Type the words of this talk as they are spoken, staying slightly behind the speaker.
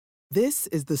This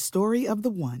is the story of the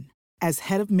one. As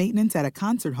head of maintenance at a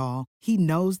concert hall, he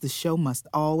knows the show must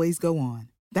always go on.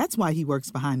 That's why he works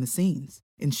behind the scenes,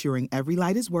 ensuring every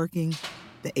light is working,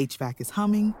 the HVAC is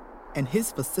humming, and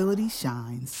his facility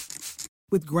shines.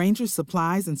 With Grainger's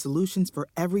supplies and solutions for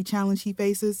every challenge he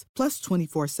faces, plus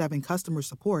 24/7 customer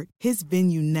support, his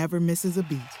venue never misses a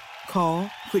beat. Call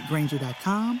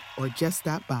quickgrainger.com or just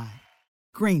stop by.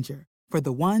 Grainger, for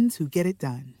the ones who get it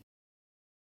done.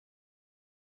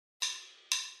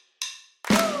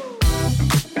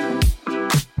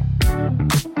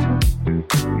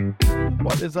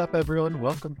 What is up, everyone?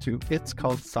 Welcome to It's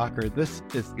Called Soccer. This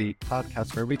is the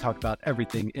podcast where we talk about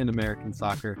everything in American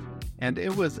soccer. And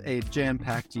it was a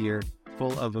jam-packed year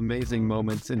full of amazing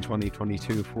moments in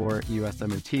 2022 for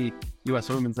USMNT, US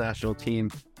Women's National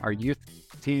Team. Our youth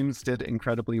teams did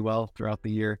incredibly well throughout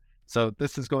the year. So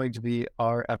this is going to be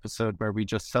our episode where we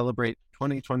just celebrate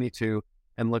 2022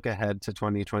 and look ahead to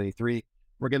 2023.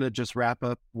 We're going to just wrap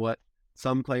up what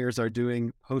some players are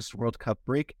doing post-World Cup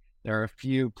break. There are a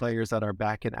few players that are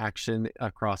back in action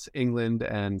across England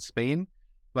and Spain,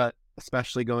 but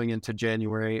especially going into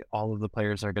January, all of the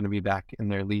players are going to be back in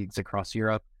their leagues across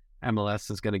Europe. MLS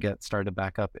is going to get started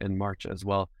back up in March as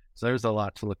well. So there's a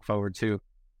lot to look forward to.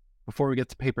 Before we get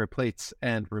to paper plates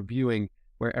and reviewing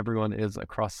where everyone is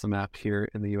across the map here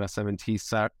in the USMNT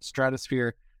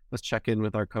stratosphere, let's check in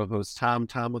with our co-host, Tom.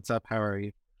 Tom, what's up? How are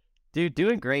you? Dude,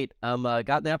 doing great.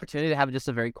 Got the opportunity to have just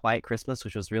a very quiet Christmas,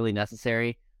 which was really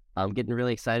necessary. I'm getting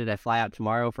really excited. I fly out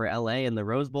tomorrow for LA and the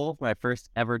Rose Bowl, my first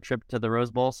ever trip to the Rose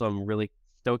Bowl, so I'm really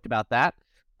stoked about that.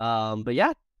 But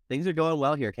yeah, things are going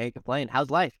well here. Can't complain. How's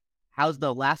life? How's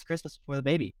the last Christmas before the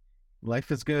baby?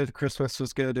 Life is good. Christmas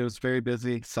was good. It was very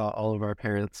busy. Saw all of our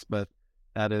parents, but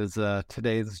that is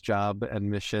today's job and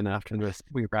mission after this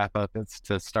we wrap up. It's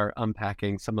to start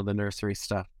unpacking some of the nursery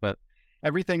stuff. But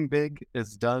everything big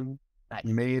is done. Nice.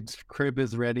 Made, crib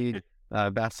is ready.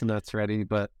 Bassinet's ready,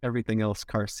 but everything else,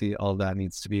 car seat, all that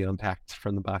needs to be unpacked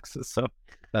from the boxes. So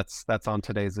that's on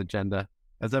today's agenda.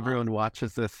 As everyone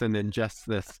watches this and ingests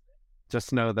this,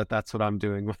 just know that that's what I'm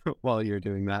doing while you're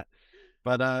doing that.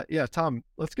 But yeah, Tom,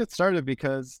 let's get started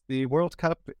because the World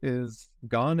Cup is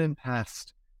gone and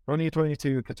past.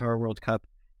 2022 Qatar World Cup,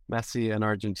 Messi and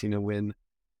Argentina win.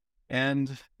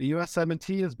 And the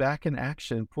USMNT is back in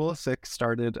action. Pulisic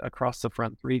started across the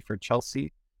front three for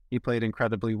Chelsea. He played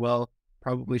incredibly well.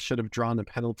 Probably should have drawn a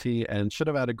penalty and should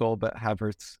have had a goal, but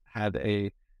Havertz had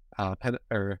a foul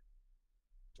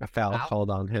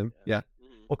called on him. Yeah,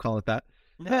 we'll call it that.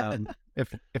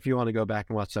 If you want to go back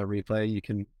and watch that replay, you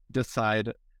can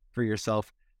decide for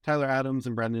yourself. Tyler Adams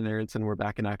and Brendan Aronson were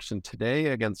back in action today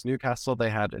against Newcastle. They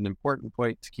had an important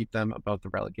point to keep them above the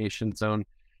relegation zone.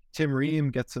 Tim Ream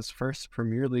gets his first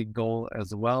Premier League goal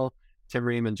as well. Tim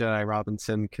Ream and Jedi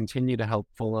Robinson continue to help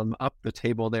Fulham up the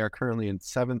table. They are currently in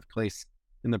 7th place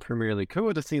in the Premier League. Who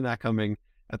would have seen that coming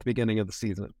at the beginning of the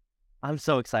season? I'm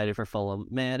so excited for Fulham.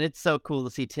 Man, it's so cool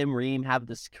to see Tim Ream have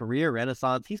this career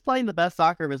renaissance. He's playing the best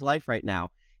soccer of his life right now.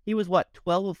 He was,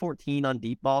 12 of 14 on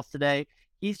deep balls today?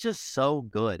 He's just so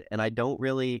good, and I don't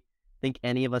really think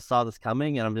any of us saw this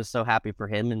coming, and I'm just so happy for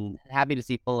him and happy to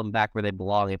see Fulham back where they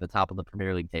belong at the top of the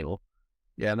Premier League table.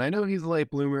 Yeah, and I know he's a late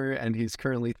bloomer, and he's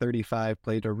currently 35,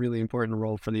 played a really important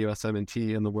role for the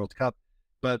USMNT in the World Cup.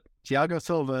 But Thiago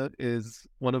Silva is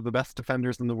one of the best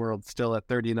defenders in the world still at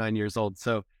 39 years old.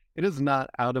 So it is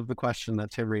not out of the question that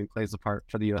Tim Ream plays a part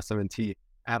for the USMNT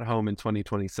at home in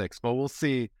 2026. But we'll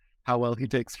see how well he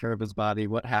takes care of his body,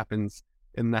 what happens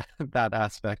in that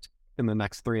aspect in the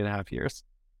next 3.5 years.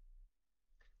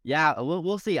 Yeah,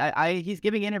 we'll see. He's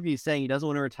giving interviews saying he doesn't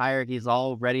want to retire. He's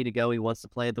all ready to go. He wants to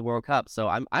play at the World Cup. So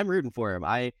I'm rooting for him.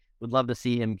 I would love to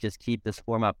see him just keep this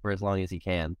form up for as long as he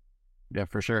can. Yeah,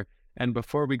 for sure. And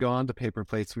before we go on to paper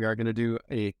plates, we are going to do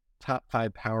a top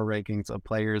 5 power rankings of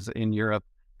players in Europe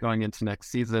going into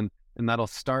next season. And that'll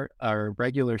start our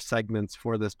regular segments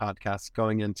for this podcast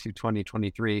going into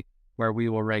 2023, where we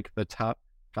will rank the top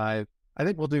 5. I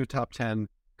think we'll do top 10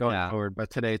 going forward, but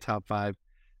today, top 5.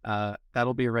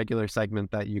 That'll be a regular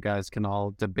segment that you guys can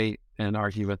all debate and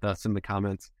argue with us in the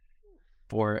comments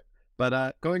for it.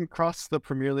 But going across the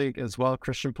Premier League as well,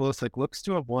 Christian Pulisic looks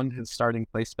to have won his starting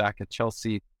place back at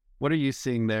Chelsea. What are you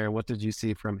seeing there? What did you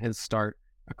see from his start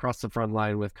across the front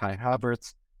line with Kai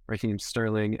Havertz, Raheem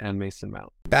Sterling, and Mason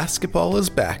Mount? Basketball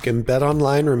is back, and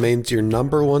BetOnline remains your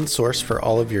 #1 source for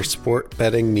all of your sport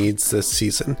betting needs this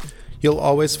season. You'll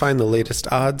always find the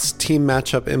latest odds, team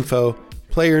matchup info,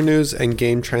 player news, and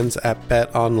game trends at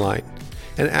BetOnline.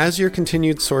 And as your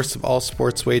continued source of all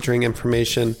sports wagering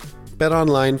information,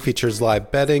 BetOnline features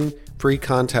live betting, free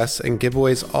contests, and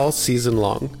giveaways all season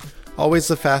long. Always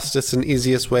the fastest and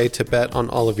easiest way to bet on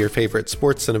all of your favorite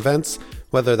sports and events,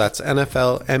 whether that's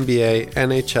NFL, NBA,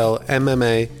 NHL,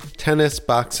 MMA, tennis,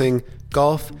 boxing,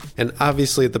 golf, and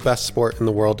obviously the best sport in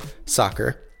the world,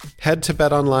 soccer. Head to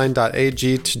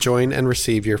betonline.ag to join and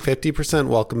receive your 50%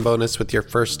 welcome bonus with your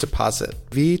first deposit.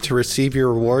 To receive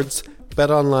your rewards,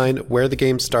 BetOnline, where the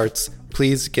game starts.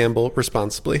 Please gamble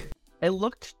responsibly. I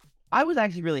was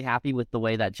actually really happy with the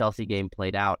way that Chelsea game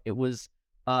played out. It was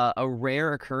a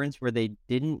rare occurrence where they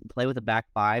didn't play with a back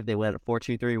five. They went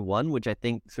 4-2-3-1, which I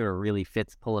think sort of really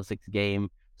fits Pulisic's game.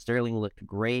 Sterling looked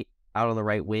great out on the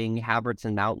right wing. Havertz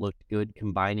and Mount looked good,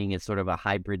 combining as sort of a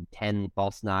hybrid 10,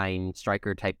 false 9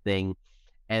 striker type thing.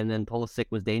 And then Pulisic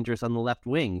was dangerous on the left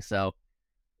wing. So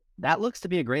that looks to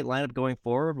be a great lineup going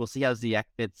forward. We'll see how Ziyech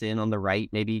fits in on the right,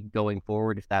 maybe going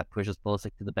forward if that pushes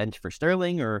Pulisic to the bench for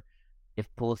Sterling or if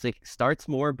Pulisic starts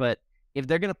more. But if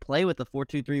they're going to play with the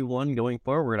 4-2-3-1 going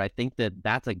forward, I think that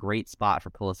that's a great spot for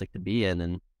Pulisic to be in.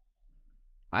 And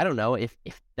I don't know if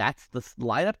that's the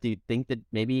lineup. Do you think that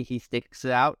maybe he sticks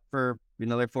it out for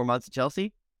another 4 months at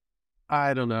Chelsea?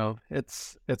 I don't know.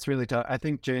 It's really tough. I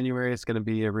think January is going to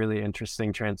be a really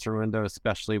interesting transfer window,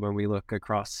 especially when we look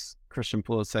across Christian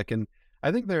Pulisic. And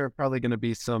I think there are probably going to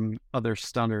be some other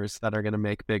stunners that are going to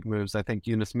make big moves. I think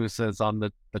Yunus Musa is on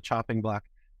the chopping block,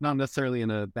 not necessarily in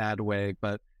a bad way,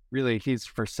 but really he's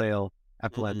for sale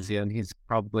at Valencia, and he's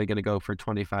probably going to go for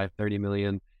 25-30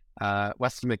 million.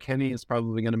 Weston McKennie is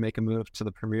probably going to make a move to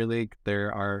the Premier League.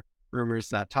 There are rumors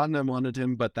that Tottenham wanted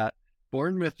him, but that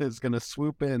Bournemouth is going to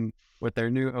swoop in with their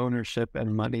new ownership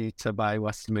and money to buy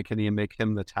Weston McKennie and make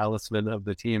him the talisman of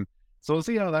the team. So we'll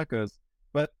see how that goes.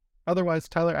 But otherwise,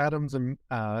 Tyler Adams and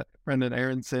Brendan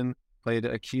Aronson played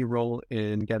a key role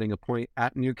in getting a point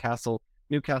at Newcastle.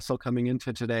 Newcastle coming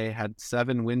into today had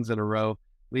 7 wins in a row.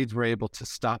 Leeds were able to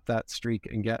stop that streak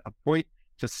and get a point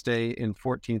to stay in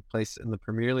 14th place in the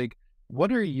Premier League. What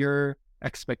are your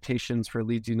expectations for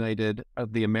Leeds United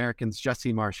of the Americans,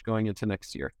 Jesse Marsch, going into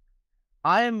next year?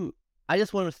 I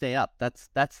just want to stay up. That's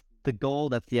the goal.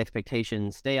 That's the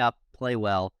expectation. Stay up, play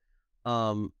well.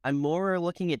 I'm more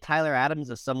looking at Tyler Adams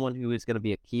as someone who is going to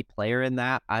be a key player in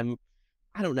that. I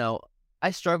don't know.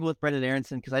 I struggle with Brendan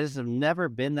Aronson because I just have never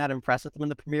been that impressed with him in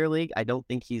the Premier League. I don't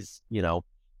think he's,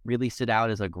 really stood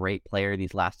out as a great player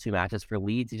these last 2 matches for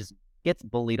Leeds. He just gets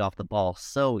bullied off the ball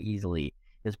so easily.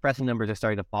 His pressing numbers are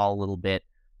starting to fall a little bit.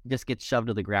 He just gets shoved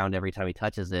to the ground every time he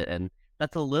touches it, and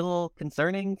that's a little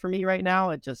concerning for me right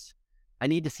now. I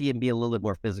need to see him be a little bit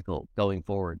more physical going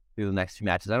forward through the next 2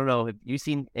 matches. I don't know, have you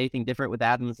seen anything different with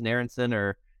Adams and Aronson,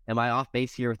 or am I off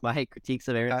base here with my critiques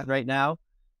of Aronson right now?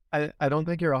 I don't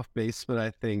think you're off base, but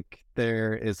I think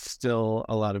there is still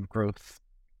a lot of growth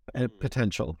and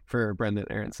potential for Brendan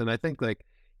Aronson. I think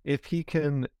if he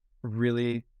can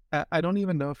really, I don't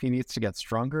even know if he needs to get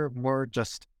stronger, more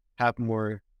just have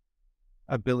more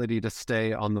ability to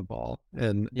stay on the ball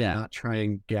and not try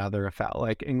and gather a foul.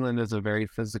 England is a very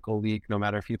physical league, no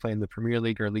matter if you play in the Premier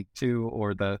League or League Two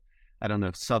or the,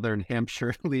 Southern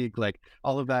Hampshire League.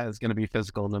 All of that is going to be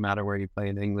physical no matter where you play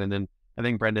in England. And I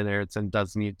think Brendan Aronson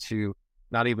does need to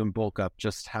not even bulk up,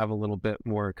 just have a little bit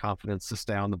more confidence to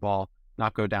stay on the ball,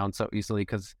 not go down so easily,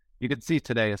 because you could see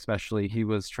today especially he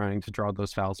was trying to draw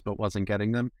those fouls but wasn't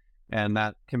getting them, and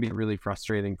that can be really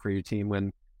frustrating for your team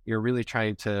when you're really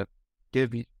trying to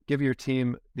give your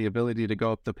team the ability to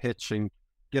go up the pitch and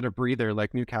get a breather.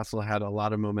 Newcastle had a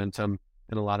lot of momentum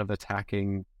and a lot of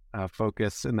attacking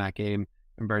focus in that game,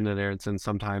 and Brendan Aronson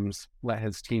sometimes let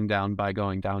his team down by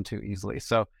going down too easily.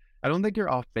 So I don't think you're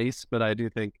off base, but I do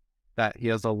think that he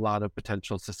has a lot of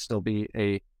potential to still be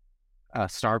a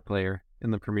star player in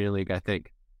the Premier League, I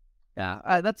think.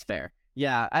 Yeah, that's fair.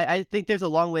 Yeah, I think there's a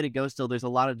long way to go still. There's a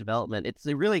lot of development. It's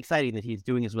really exciting that he's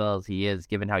doing as well as he is,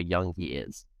 given how young he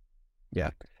is. Yeah,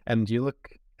 and you look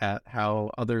at how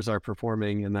others are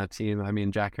performing in that team. I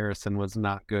mean, Jack Harrison was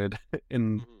not good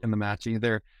in the match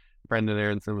either. Brendan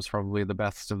Aronson was probably the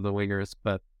best of the wingers,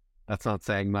 but that's not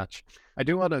saying much. I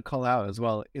do want to call out as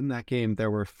well, in that game,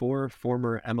 there were 4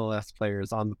 former MLS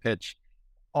players on the pitch,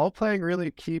 all playing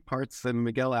really key parts. And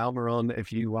Miguel Almiron,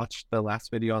 if you watched the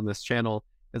last video on this channel,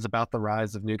 is about the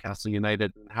rise of Newcastle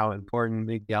United and how important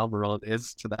Miguel Almiron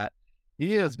is to that.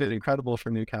 He has been incredible for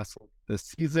Newcastle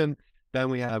this season. Then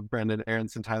we have Brendan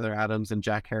Aronson, Tyler Adams, and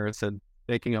Jack Harrison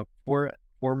making up 4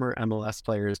 former MLS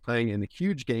players playing in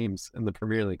huge games in the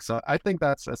Premier League. So I think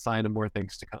that's a sign of more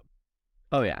things to come.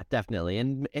 Oh, yeah, definitely.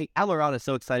 And Almiron is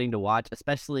so exciting to watch,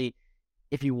 especially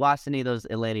if you watched any of those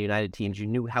Atlanta United teams, you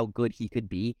knew how good he could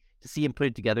be. To see him put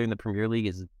it together in the Premier League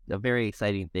is a very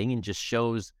exciting thing, and just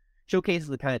showcases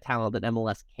the kind of talent that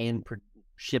MLS can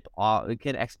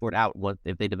export out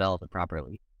if they develop it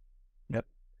properly.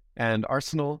 And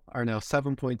Arsenal are now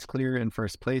 7 points clear in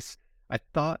first place. I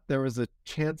thought there was a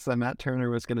chance that Matt Turner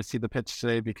was going to see the pitch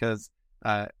today because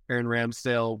Aaron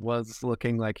Ramsdale was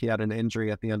looking like he had an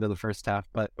injury at the end of the first half,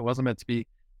 but it wasn't meant to be. It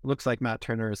looks like Matt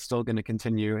Turner is still going to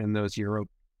continue in those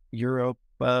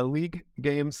Europa League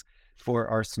games for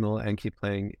Arsenal and keep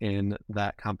playing in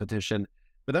that competition.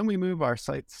 But then we move our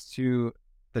sights to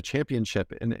the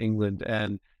Championship in England,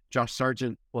 and Josh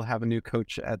Sargent will have a new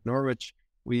coach at Norwich.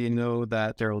 We know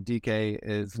that Daryl Dike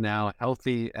is now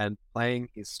healthy and playing.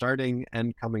 He's starting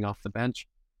and coming off the bench.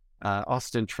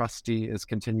 Austin Trusty is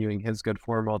continuing his good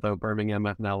form, although Birmingham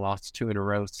have now lost 2 in a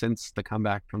row since the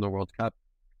comeback from the World Cup.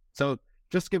 So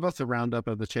just give us a roundup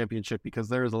of the Championship because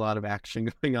there is a lot of action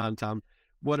going on, Tom.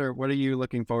 What are you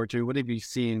looking forward to? What have you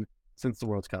seen since the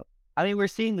World Cup? I mean, we're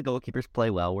seeing the goalkeepers play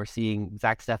well. We're seeing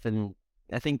Zach Steffen,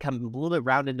 I think, come a little bit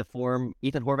round into form.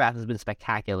 Ethan Horvath has been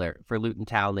spectacular for Luton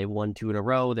Town. They've won 2 in a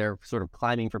row. They're sort of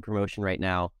climbing for promotion right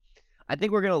now. I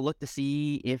think we're going to look to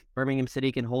see if Birmingham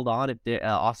City can hold on, if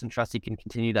Austin Trusty can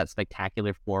continue that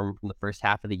spectacular form from the first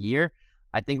half of the year.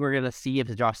 I think we're going to see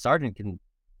if Josh Sargent can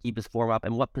keep his form up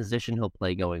and what position he'll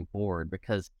play going forward,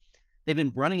 because they've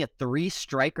been running a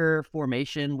 3-striker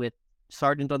formation with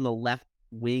Sargent on the left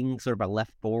wing, sort of a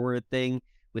left forward thing,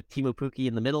 with Timo Pukki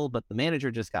in the middle, but the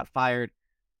manager just got fired.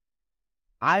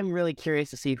 I'm really curious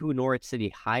to see who Norwich City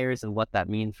hires and what that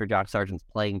means for Josh Sargent's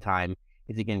playing time.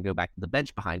 Is he going to go back to the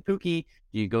bench behind Pukki?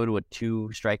 Do you go to a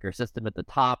 2-striker system at the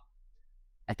top?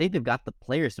 I think they've got the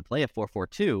players to play a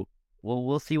 4-4-2. Well,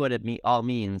 we'll see what it all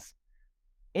means.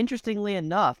 Interestingly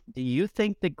enough, do you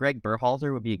think that Greg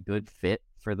Berhalter would be a good fit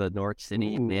for the Norwich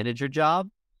City manager job?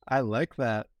 I like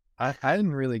that. I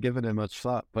hadn't really given it much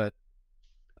thought, but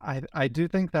I do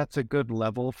think that's a good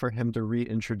level for him to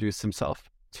reintroduce himself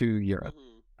to Europe.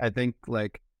 Mm-hmm. I think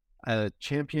like a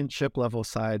championship level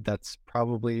side that's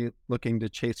probably looking to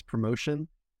chase promotion,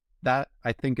 that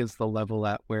I think is the level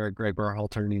at where Greg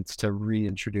Berhalter needs to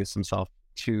reintroduce himself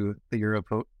to the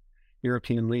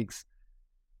European leagues.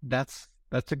 That's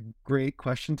a great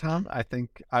question, Tom. I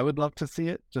think I would love to see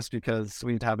it just because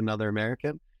we'd have another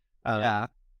American. Yeah.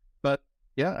 But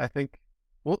yeah, I think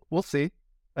we'll see.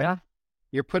 Yeah.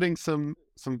 You're putting some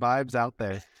vibes out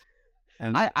there,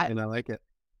 and I like it.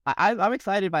 I'm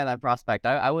excited by that prospect.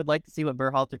 I would like to see what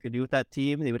Berhalter could do with that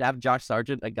team. They would have Josh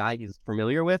Sargent, a guy he's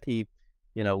familiar with. He,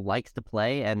 likes to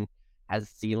play and has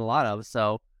seen a lot of.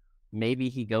 So maybe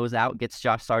he goes out, gets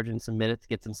Josh Sargent some minutes,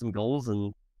 gets him some goals,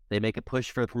 and they make a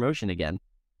push for promotion again.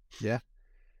 Yeah.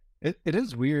 It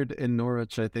is weird in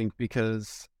Norwich, I think,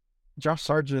 because Josh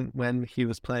Sargent, when he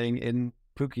was playing in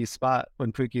Pukki's spot,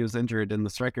 when Pukki was injured in the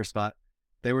striker spot,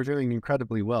 they were doing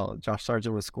incredibly well. Josh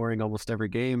Sargent was scoring almost every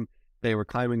game. They were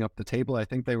climbing up the table. I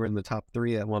think they were in the top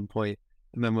 3 at one point.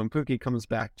 And then when Pukki comes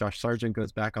back, Josh Sargent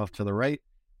goes back off to the right.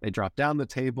 They drop down the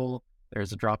table.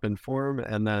 There's a drop in form,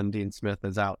 and then Dean Smith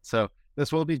is out. So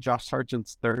this will be Josh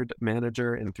Sargent's 3rd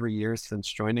manager in 3 years since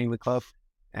joining the club.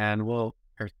 And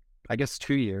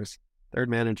 2 years. 3rd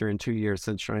manager in 2 years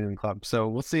since joining the club. So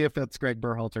we'll see if it's Greg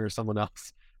Berhalter or someone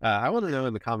else. I want to know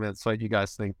in the comments what you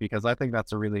guys think, because I think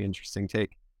that's a really interesting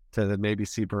take to maybe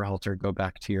see Berhalter go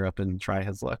back to Europe and try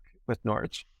his luck with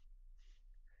Norwich.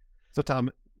 So Tom,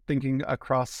 thinking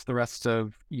across the rest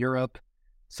of Europe,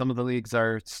 some of the leagues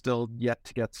are still yet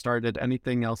to get started.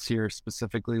 Anything else you're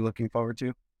specifically looking forward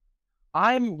to?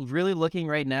 I'm really looking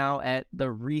right now at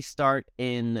the restart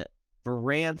in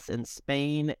France and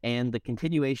Spain and the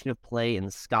continuation of play in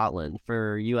Scotland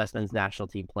for U.S. men's national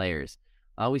team players.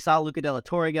 We saw Luca de la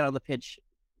Torre get on the pitch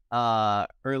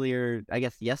earlier, I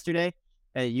guess yesterday.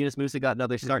 Yunus Musa got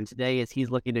another start today as he's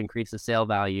looking to increase the sale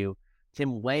value.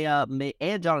 Tim Weah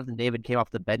and Jonathan David came off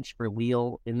the bench for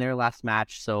Lille in their last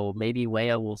match, so maybe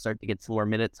Weah will start to get some more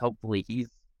minutes. Hopefully he's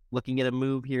looking at a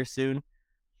move here soon.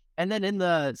 And then in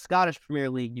the Scottish Premier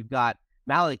League, you've got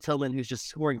Malik Tillman, who's just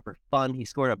scoring for fun. He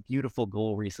scored a beautiful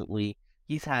goal recently.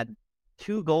 He's had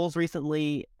 2 goals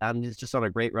recently. He's just on a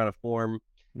great run of form.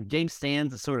 James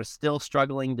Sands is sort of still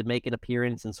struggling to make an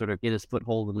appearance and sort of get his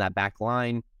foothold in that back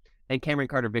line. And Cameron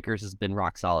Carter-Vickers has been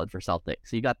rock solid for Celtic.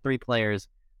 So you got 3 players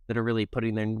that are really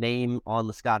putting their name on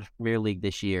the Scottish Premier League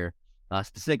this year.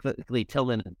 Specifically,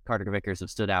 Tillman and Carter-Vickers have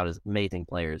stood out as amazing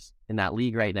players in that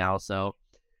league right now. So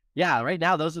yeah, right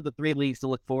now, those are the 3 leagues to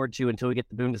look forward to until we get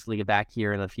the Bundesliga back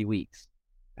here in a few weeks.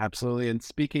 Absolutely. And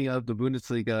speaking of the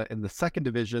Bundesliga, in the 2nd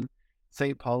division,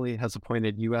 St. Pauli has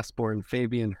appointed U.S.-born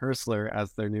Fabian Hersler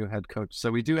as their new head coach. So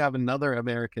we do have another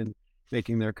American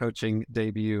making their coaching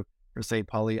debut for St.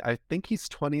 Pauli. I think he's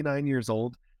 29 years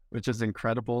old, which is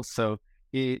incredible. So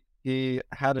he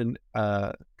had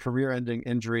a career-ending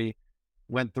injury,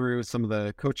 went through some of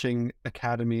the coaching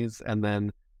academies, and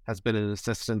then has been an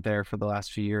assistant there for the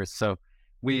last few years. So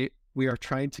we are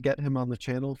trying to get him on the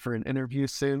channel for an interview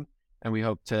soon, and we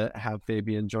hope to have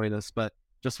Fabian join us. But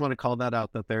just want to call that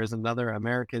out, that there is another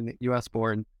American,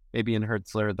 US-born Fabian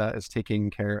Hertzler that is taking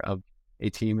care of a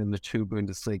team in the 2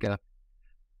 Bundesliga.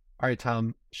 All right,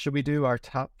 Tom, should we do our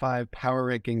top 5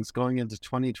 power rankings going into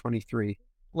 2023?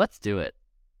 Let's do it.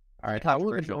 All right.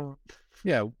 Controversial.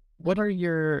 Yeah. What are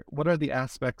the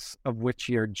aspects of which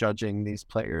you're judging these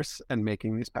players and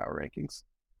making these power rankings?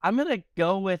 I'm going to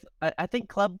go with, I think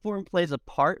club form plays a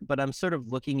part, but I'm sort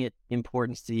of looking at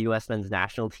importance to the U.S. men's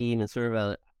national team and sort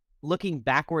of looking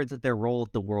backwards at their role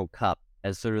at the World Cup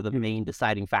as sort of the main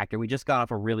deciding factor. We just got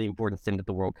off a really important stint at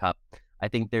the World Cup. I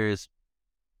think there's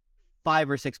 5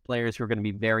 or 6 players who are going to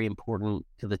be very important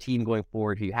to the team going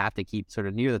forward, who you have to keep sort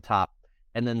of near the top,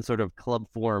 and then sort of club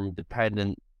form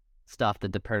dependent stuff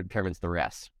that determines the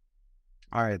rest.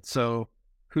 All right. So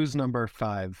who's number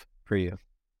 5 for you?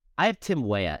 I have Tim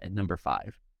Weah at number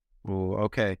 5. Oh,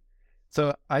 okay.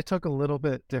 So I took a little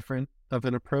bit different of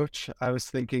an approach. I was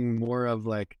thinking more of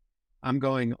like, I'm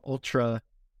going ultra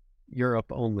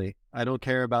Europe only. I don't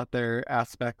care about their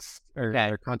aspects or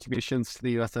their contributions to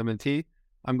the USMNT.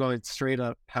 I'm going straight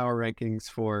up power rankings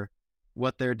for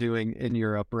what they're doing in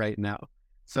Europe right now.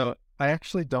 So I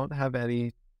actually don't have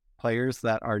any players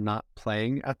that are not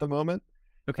playing at the moment.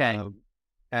 Okay.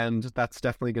 And that's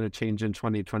definitely going to change in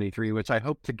 2023, which I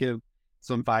hope to give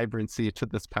some vibrancy to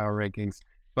this power rankings.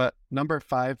 But number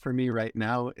 5 for me right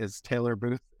now is Taylor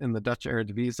Booth in the Dutch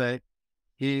Eredivisie.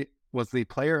 He was the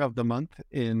player of the month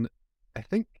in, I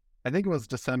think it was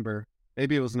December,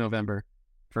 maybe it was November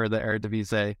for the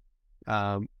Eredivisie.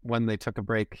 When they took a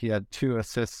break, he had 2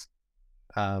 assists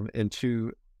in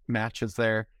 2 matches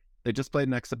there. They just played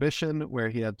an exhibition where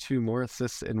he had 2 more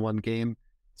assists in 1 game.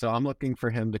 So I'm looking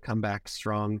for him to come back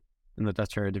strong in the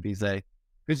Dutch Eredivisie.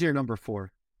 Who's your number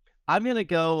 4? I'm going to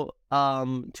go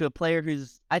to a player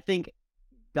who's, I think,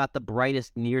 got the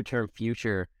brightest near-term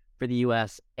future for the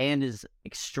U.S. and is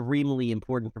extremely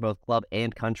important for both club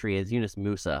and country, is Yunus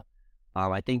Musah.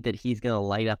 I think that he's going to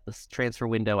light up this transfer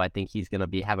window. I think he's going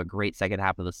to have a great second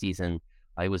half of the season.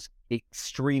 He was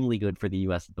extremely good for the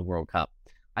U.S. at the World Cup.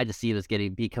 I just see it as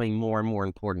becoming more and more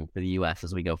important for the U.S.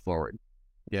 as we go forward.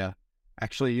 Yeah.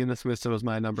 Actually, Yunus Musah was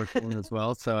my number 4 as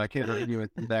well, so I can't argue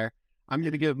with you there. I'm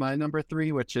going to give my number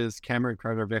 3, which is Cameron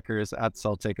Carter-Vickers at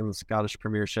Celtic in the Scottish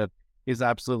Premiership. He's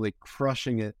absolutely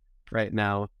crushing it right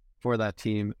now for that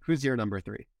team. Who's your number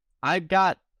 3? I've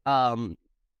got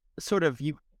sort of,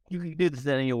 you can do this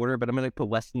in any order, but I'm going to put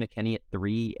Weston McKennie at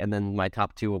 3, and then my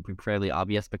top 2 will be fairly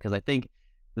obvious because I think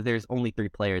that there's only 3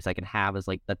 players I can have as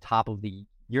like the top of the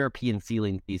European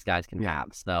ceiling these guys can have.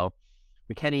 So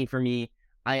McKennie for me,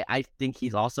 I think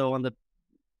he's also on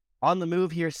the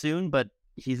move here soon, but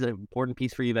he's an important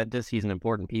piece for Juventus. He's an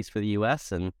important piece for the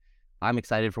U.S., and I'm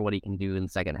excited for what he can do in the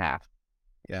second half.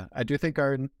 Yeah, I do think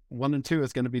our 1 and 2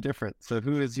 is going to be different. So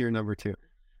who is your number 2?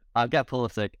 I've got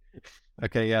Pulisic.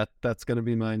 Okay, yeah, that's going to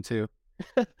be mine too.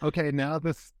 Okay, now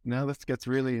this gets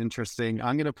really interesting.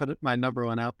 I'm going to put my number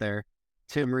 1 out there,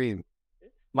 Tim Ream.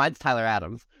 Mine's Tyler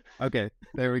Adams. Okay,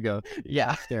 there we go.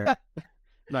 Yeah. There.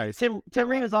 Nice. Tim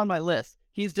Ream is on my list.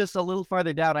 He's just a little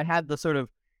farther down. I had the sort of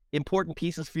important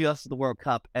pieces for us at the World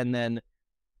Cup, and then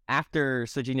after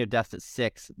Sergiño Dest at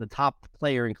 6, the top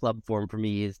player in club form for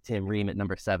me is Tim Ream at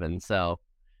number 7. So,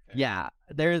 yeah,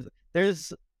 there's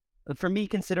for me,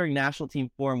 considering national team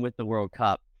form with the World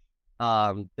Cup,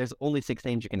 there's only 6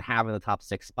 names you can have in the top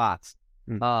 6 spots.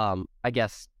 I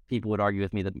guess people would argue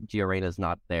with me that Gio Reyna's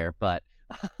not there, but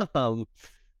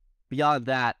beyond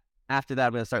that, after that,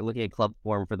 I'm going to start looking at club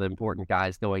form for the important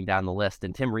guys going down the list,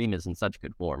 and Tim Ream is in such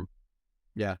good form.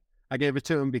 Yeah, I gave it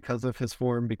to him because of his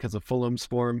form, because of Fulham's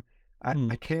form.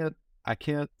 I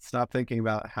can't stop thinking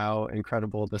about how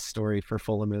incredible this story for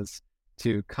Fulham is,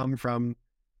 to come from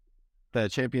the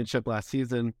championship last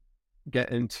season,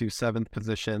 get into 7th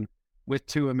position with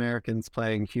 2 Americans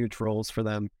playing huge roles for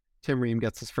them. Tim Ream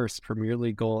gets his first Premier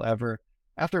League goal ever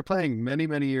after playing many,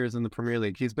 many years in the Premier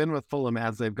League. He's been with Fulham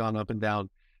as they've gone up and down.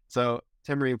 So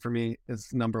Tim Ream for me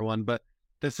is number 1, but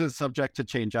this is subject to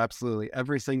change absolutely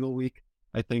every single week.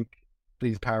 I think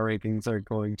these power rankings are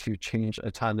going to change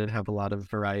a ton and have a lot of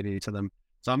variety to them.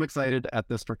 So I'm excited at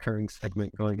this recurring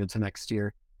segment going into next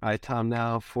year. All right, Tom,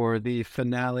 now for the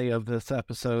finale of this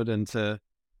episode and to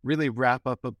really wrap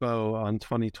up a bow on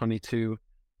 2022,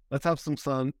 let's have some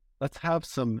sun. Let's have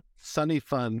some sunny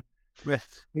fun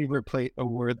with Favorite Plate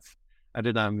Awards. I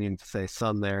did not mean to say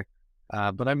sun there,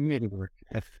 but I'm meaning to work.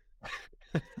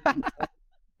 All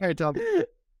right, Tom.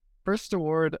 First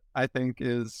award, I think,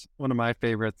 is one of my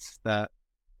favorites that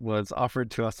was offered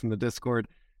to us in the Discord,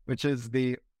 which is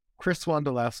the Chris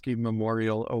Wondolowski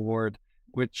Memorial Award,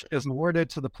 which is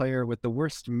awarded to the player with the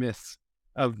worst miss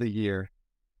of the year.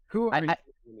 Who are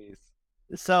you?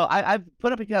 So I've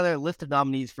put up together a list of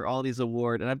nominees for all these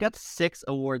awards, and I've got 6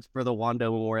 awards for the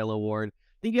Wando Memorial Award.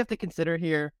 I think you have to consider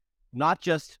here not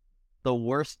just the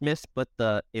worst miss, but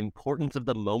the importance of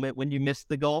the moment when you missed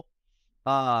the goal.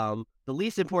 The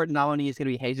least important nominee is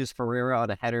going to be Jesus Ferreira on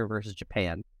a header versus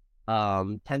Japan.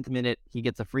 10th minute, he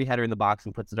gets a free header in the box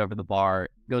and puts it over the bar.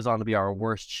 Goes on to be our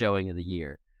worst showing of the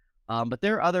year. But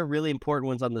there are other really important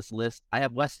ones on this list. I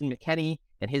have Weston McKennie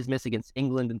and his miss against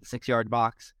England in the 6-yard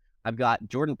box. I've got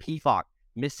Jordan Pefok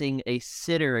missing a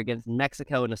sitter against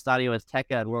Mexico in Estadio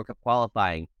Azteca in World Cup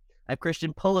qualifying. I have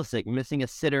Christian Pulisic missing a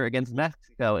sitter against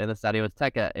Mexico in Estadio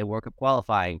Azteca in World Cup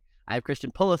qualifying. I have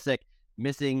Christian Pulisic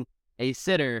missing a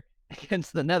sitter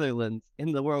against the Netherlands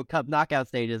in the World Cup knockout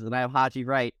stages. And I have Haji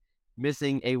Wright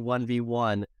missing a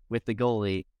 1v1 with the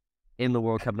goalie in the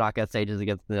World Cup knockout stages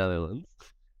against the Netherlands.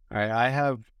 All right, I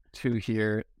have 2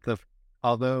 here.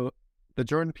 Although the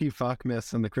Jordan Pefok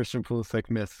miss and the Christian Pulisic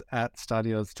miss at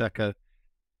Stadio Azteca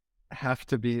have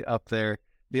to be up there.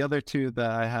 The other 2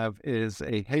 that I have is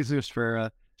a Jesus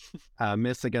Ferreira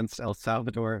miss against El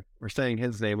Salvador. We're saying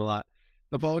his name a lot.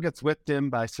 The ball gets whipped in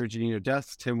by Serginho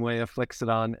Dest. Tim Weah flicks it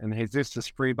on, and Jesus is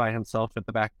free by himself at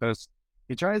the back post.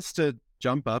 He tries to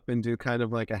jump up and do kind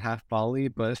of like a half volley,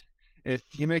 but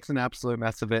he makes an absolute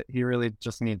mess of it. He really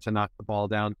just needs to knock the ball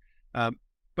down.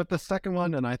 But the second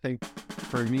one, and I think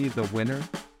for me, the winner,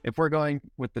 if we're going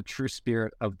with the true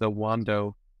spirit of the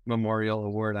Wando Memorial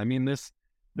Award, I mean, this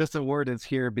award is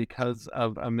here because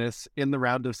of a miss in the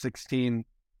round of 16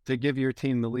 to give your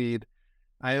team the lead.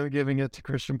 I am giving it to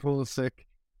Christian Pulisic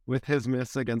with his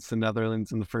miss against the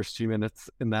Netherlands in the first few minutes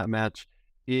in that match.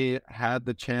 He had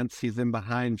the chance. He's in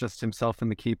behind just himself and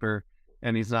the keeper,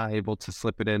 and he's not able to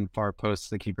slip it in far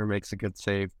post. The keeper makes a good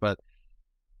save, but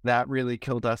that really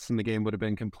killed us, and the game would have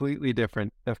been completely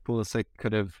different if Pulisic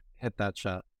could have hit that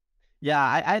shot. Yeah,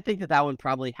 I think that one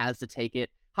probably has to take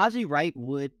it. Haji Wright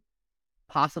would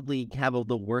possibly have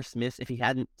the worst miss if he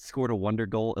hadn't scored a wonder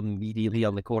goal immediately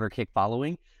on the corner kick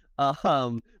following.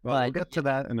 Well, we'll get to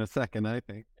that in a second, I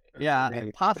think. Yeah,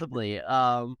 possibly.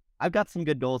 I've got some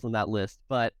good goals on that list,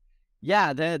 but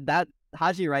yeah, that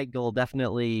Haji Wright goal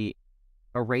definitely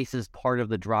erases part of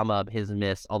the drama of his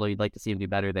miss, although you'd like to see him do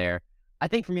better there. I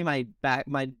think for me, my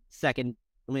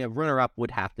runner-up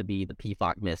would have to be the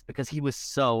Pefok miss because he was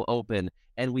so open,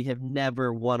 and we have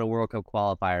never won a World Cup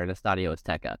qualifier in Estadio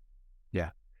Azteca.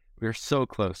 Yeah, we were so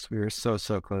close. We were so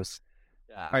close.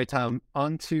 Yeah. All right, Tom,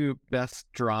 on to best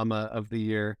drama of the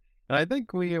year. And I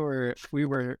think we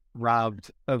were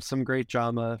robbed of some great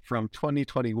drama from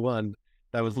 2021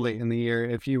 that was late in the year.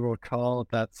 If you recall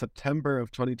that September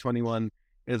of 2021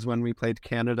 is when we played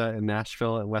Canada in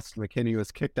Nashville, and Weston McKennie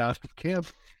was kicked out of camp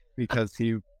because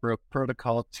he broke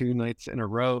protocol 2 nights in a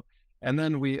row. And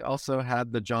then we also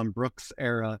had the John Brooks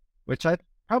era, which I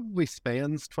probably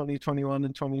spans 2021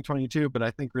 and 2022, but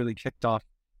I think really kicked off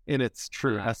in its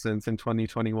true essence in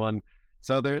 2021.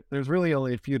 So there's really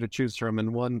only a few to choose from,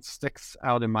 and one sticks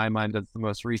out in my mind as the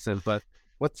most recent. But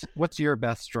what's your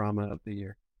best drama of the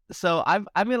year? So I'm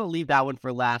going to leave that one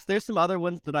for last. There's some other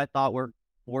ones that I thought were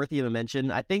worthy of a mention.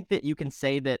 I think that you can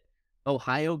say that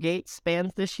Ohio Gate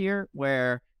spans this year,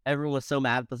 where everyone was so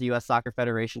mad at the U.S. Soccer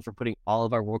Federation for putting all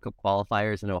of our World Cup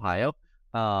qualifiers in Ohio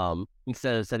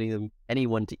instead of sending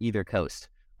anyone to either coast,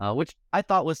 which I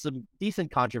thought was some decent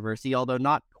controversy, although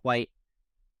not quite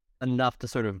enough to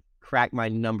sort of crack my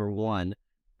number one.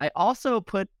 I also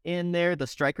put in there the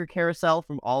striker carousel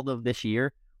from all of this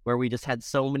year, where we just had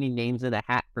so many names in a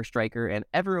hat for striker, and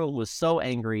everyone was so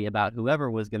angry about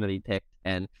whoever was going to be picked,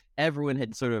 and everyone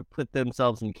had sort of put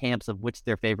themselves in camps of which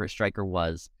their favorite striker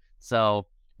was. So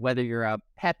whether you're a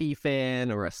Pepe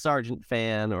fan or a Sargent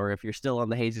fan, or if you're still on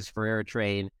the Jesus Ferreira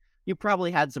train, you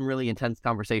probably had some really intense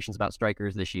conversations about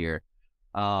strikers this year.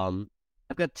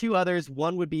 I've got 2 others.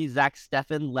 One would be Zach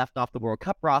Steffen left off the World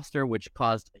Cup roster, which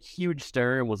caused a huge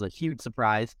stir and was a huge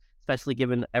surprise, especially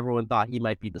given everyone thought he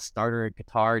might be the starter in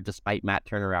Qatar, despite Matt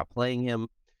Turner outplaying him.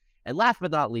 And last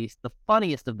but not least, the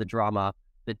funniest of the drama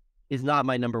that is not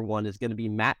my number one is going to be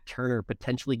Matt Turner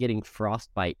potentially getting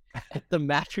frostbite at the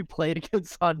match we played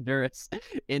against Honduras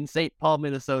in St. Paul,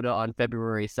 Minnesota on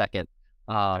February 2nd.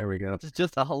 There we go. It's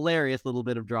just a hilarious little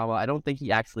bit of drama. I don't think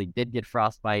he actually did get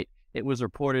frostbite. It was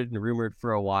reported and rumored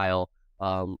for a while.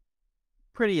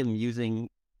 Pretty amusing.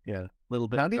 Yeah. Little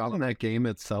bit. Not even that game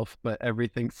itself, but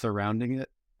everything surrounding it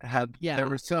there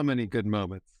were so many good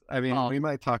moments. I mean, we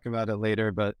might talk about it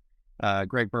later, but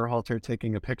Greg Berhalter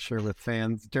taking a picture with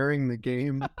fans during the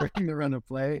game, during the run of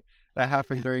play that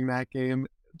happened during that game,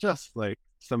 just like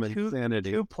some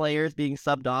insanity. Two players being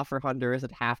subbed off for Honduras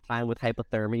at halftime with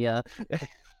hypothermia.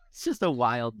 It's just a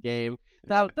wild game.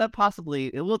 That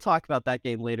possibly, we'll talk about that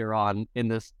game later on in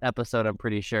this episode, I'm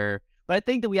pretty sure. But I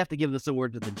think that we have to give this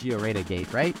award to the Gio Reyna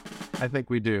gate, right? I think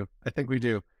we do.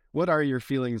 What are your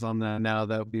feelings on that now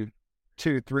that we've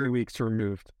 2-3 weeks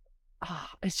removed?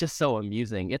 It's just so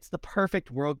amusing. It's the perfect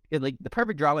the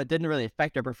perfect drama. It didn't really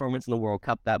affect our performance in the World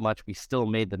Cup that much. We still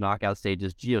made the knockout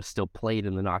stages. Gio still played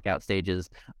in the knockout stages.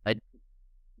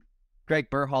 Greg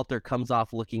Berhalter comes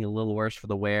off looking a little worse for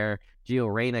the wear.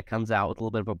 Gio Reyna comes out with a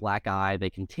little bit of a black eye. They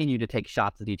continue to take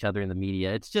shots at each other in the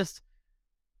media. It's just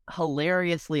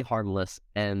hilariously harmless,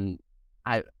 and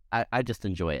I just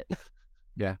enjoy it.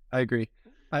 Yeah, I agree.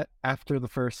 After the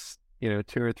first 2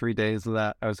 or 3 days of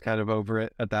that, I was kind of over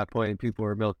it at that point. People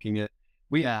were milking it.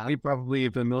 We probably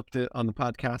even milked it on the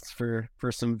podcast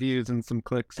for some views and some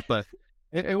clicks, but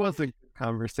it was a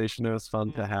conversation. It was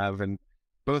fun to have, and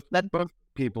both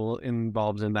people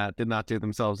involved in that did not do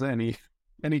themselves any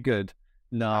good.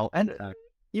 No, and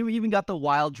you even got the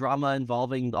wild drama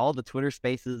involving all the Twitter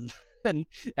spaces and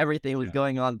everything was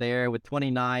going on there with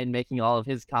 29 making all of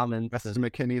his comments. Weston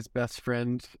McKennie's best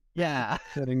friend. Yeah.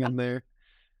 Sitting in there.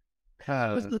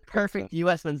 It was the perfect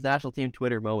U.S. men's national team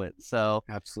Twitter moment. So,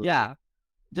 absolutely. Yeah,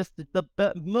 just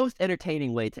the most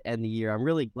entertaining way to end the year. I'm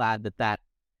really glad that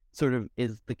sort of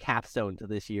is the capstone to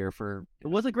this year. It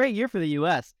was a great year for the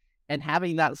U.S., and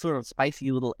having that sort of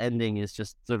spicy little ending is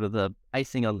just sort of the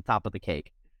icing on the top of the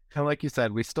cake. And like you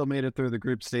said, we still made it through the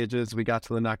group stages. We got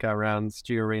to the knockout rounds.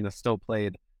 Gio Reyna still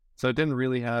played. So it didn't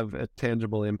really have a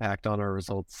tangible impact on our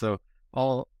results. So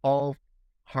all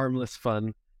harmless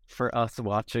fun for us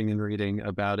watching and reading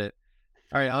about it.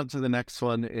 All right, on to the next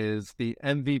one is the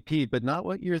MVP, but not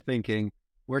what you're thinking.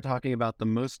 We're talking about the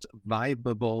most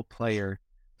viable player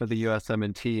for the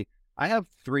USMNT. I have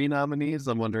 3 nominees.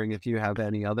 I'm wondering if you have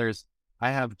any others.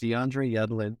 I have DeAndre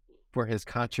Yedlin for his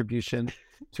contribution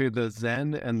to the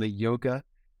Zen and the yoga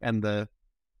and the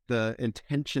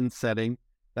intention setting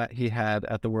that he had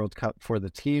at the World Cup for the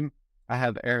team. I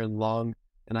have Aaron Long,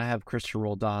 and I have Christian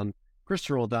Roldan.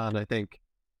 Christian Roldan, I think,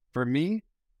 for me,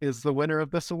 is the winner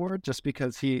of this award just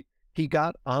because he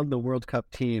got on the World Cup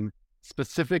team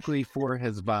specifically for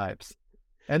his vibes.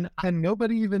 And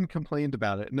nobody even complained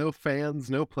about it. No fans,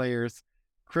 no players.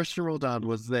 Christian Roldan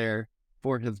was there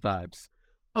for his vibes.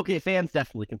 Okay, fans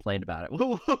definitely complained about it.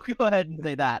 We'll go ahead and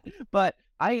say that. But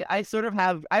I sort of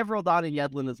have Roldan and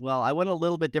Yedlin as well. I went a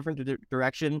little bit different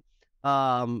direction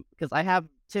because I have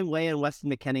Tim Weah and Weston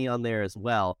McKennie on there as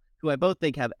well, who I both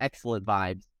think have excellent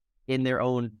vibes in their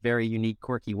own very unique,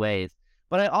 quirky ways.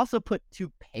 But I also put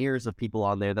 2 pairs of people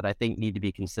on there that I think need to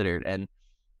be considered. And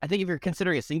I think if you're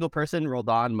considering a single person,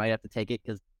 Roldan might have to take it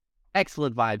because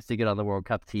excellent vibes to get on the World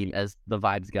Cup team as the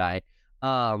vibes guy.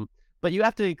 But you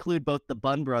have to include both the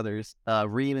Bunn brothers,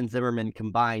 Ream and Zimmerman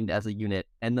combined as a unit,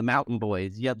 and the Mountain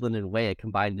Boys, Yedlin and Weah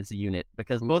combined as a unit,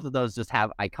 because both of those just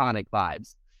have iconic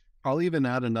vibes. I'll even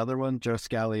add another one, Joe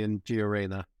Scally and Gio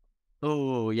Reyna.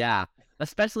 Oh, yeah.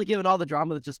 Especially given all the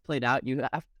drama that just played out,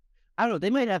 I don't know,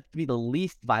 they might have to be the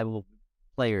least viable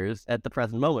players at the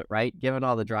present moment, right? Given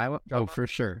all the drama. Oh, for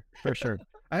sure.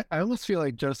 I almost feel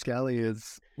like Joe Scally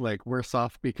is like worse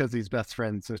off because he's best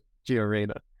friends with Gio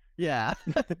Reyna. Yeah.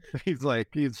 he's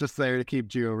just there to keep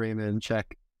Gio Reyna in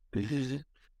check. All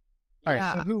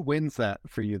right, so who wins that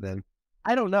for you then?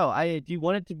 I don't know. Do you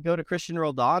want it to go to Christian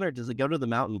Roldan or does it go to the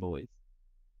Mountain Boys?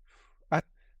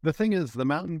 The thing is, the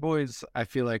Mountain Boys, I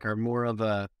feel like are more of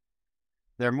an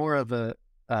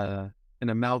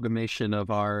amalgamation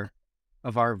of our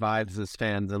vibes as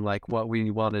fans and like what we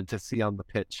wanted to see on the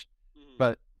pitch. Mm-hmm.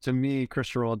 But to me,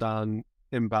 Christian Roldan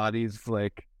embodies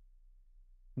like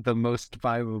the most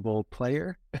viable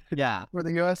player for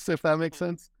the US, if that makes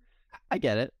sense. I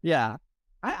get it. Yeah.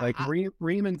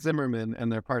 Ream and Zimmerman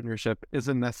and their partnership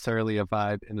isn't necessarily a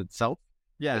vibe in itself.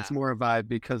 Yeah. It's more a vibe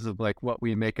because of like what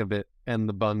we make of it, and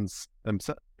the Buns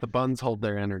themselves. The Buns hold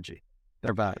their energy,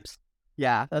 their vibes.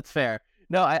 Yeah, that's fair.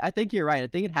 No, I think you're right. I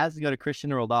think it has to go to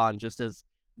Christian Roldan just as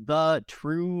the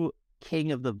true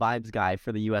king of the vibes guy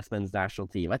for the U.S. men's national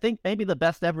team. I think maybe the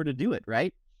best ever to do it,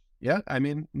 right? Yeah, I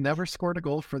mean, never scored a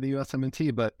goal for the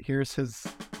USMNT, but here's his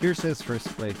first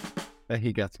place that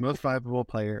he gets. Most valuable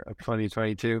player of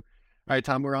 2022. All right,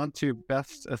 Tom, we're on to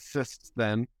best assists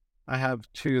then. I have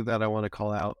 2 that I want to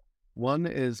call out. One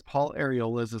is Paul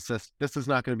Arriola's assist. This is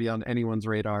not going to be on anyone's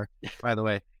radar, by the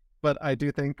way, but I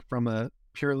do think from a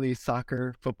purely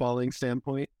soccer footballing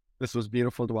standpoint, this was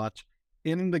beautiful to watch.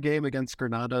 In the game against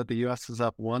Granada, the U.S. is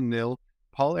up 1-0.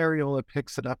 Paul Arriola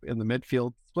picks it up in the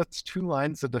midfield, splits 2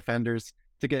 lines of defenders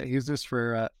to get Jesus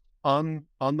for on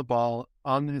the ball,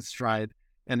 on his stride,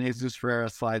 and Jesus Ferreira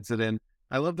slides it in.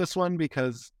 I love this one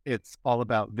because it's all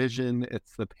about vision.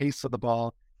 It's the pace of the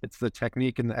ball. It's the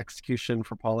technique and the execution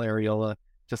for Paul Arriola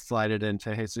to slide it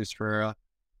into Jesus Ferreira.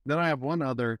 Then I have one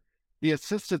other. The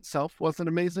assist itself wasn't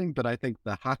amazing, but I think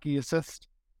the hockey assist,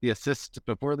 the assist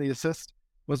before the assist,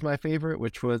 was my favorite,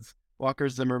 which was Walker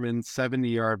Zimmerman's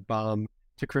 70-yard bomb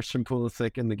to Christian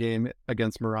Pulisic in the game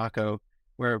against Morocco,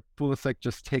 where Pulisic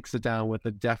just takes it down with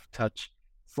a deft touch,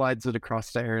 slides it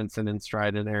across to Aronson in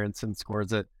stride, and Aronson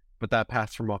scores it. But that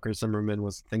pass from Walker Zimmerman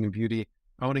was a thing of beauty.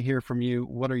 I want to hear from you.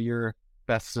 What are your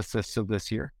best assists of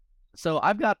this year? So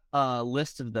I've got a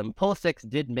list of them.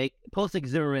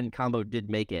 Pulisic-Zimmerman combo did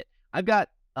make it. I've got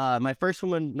my first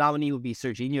one nominee would be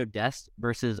Sergiño Dest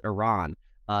versus Iran,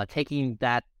 taking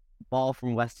that ball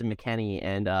from Weston McKennie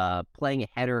and playing a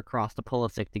header across to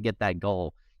Pulisic to get that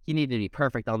goal. He needed to be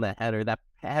perfect on that header. That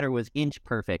header was inch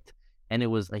perfect, and it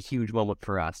was a huge moment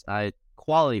for us.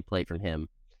 Quality play from him.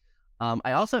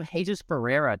 I also have Jesus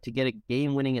Ferreira to get a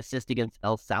game-winning assist against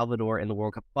El Salvador in the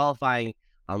World Cup qualifying.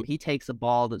 He takes a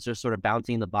ball that's just sort of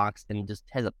bouncing in the box and just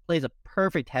plays a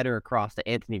perfect header across to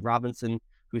Anthony Robinson,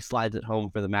 who slides it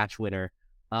home for the match winner.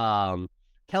 Kellen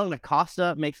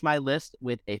Acosta makes my list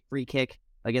with a free kick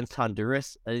against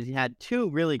Honduras. He had two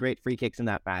really great free kicks in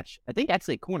that match. I think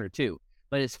actually a corner too.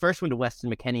 But his first one to Weston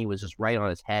McKennie was just right on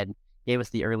his head. Gave us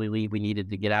the early lead we needed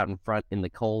to get out in front in the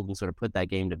cold and sort of put that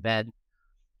game to bed.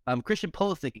 Christian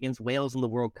Pulisic against Wales in the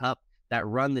World Cup, that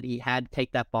run that he had to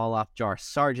take that ball off Jar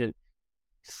Sargent,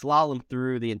 slalom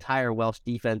through the entire Welsh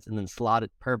defense and then slot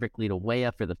it perfectly to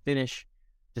Weah for the finish.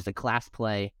 Just a class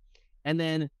play. And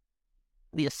then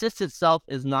the assist itself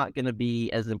is not going to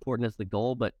be as important as the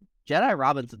goal, but Jedi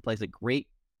Robinson plays a great,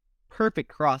 perfect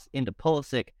cross into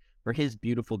Pulisic for his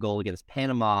beautiful goal against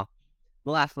Panama.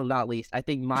 The last but not least, I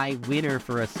think my winner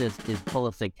for assist is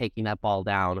Pulisic taking that ball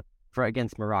down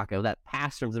against Morocco. That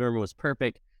pass from Zimmerman was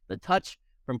perfect. The touch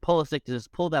from Pulisic to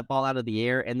just pull that ball out of the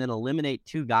air and then eliminate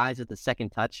two guys at the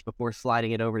second touch before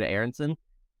sliding it over to Aronson.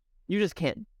 You just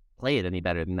can't play it any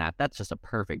better than that. That's just a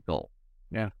perfect goal.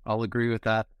 Yeah, I'll agree with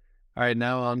that. All right,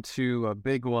 now on to a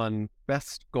big one.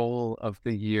 Best goal of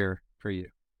the year for you.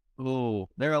 Oh,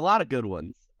 there are a lot of good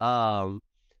ones.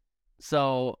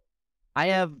 So I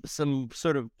have some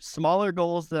sort of smaller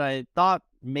goals that I thought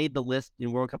made the list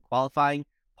in World Cup qualifying.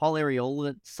 Paul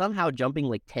Arriola somehow jumping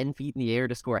like 10 feet in the air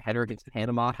to score a header against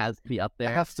Panama has to be up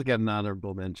there. It has to get an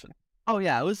honorable mention. Oh,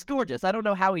 yeah, it was gorgeous. I don't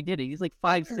know how he did it. He's like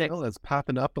 5'6". Arriola's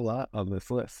popping up a lot on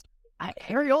this list.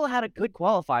 Arriola had a good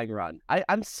qualifying run.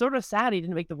 I'm sort of sad he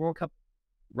didn't make the World Cup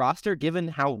roster given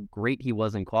how great he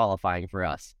was in qualifying for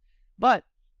us. But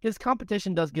his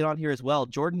competition does get on here as well.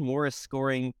 Jordan Morris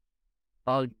scoring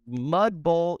a mud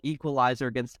bowl equalizer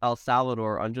against El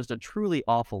Salvador on just a truly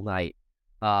awful night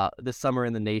this summer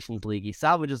in the Nations League. He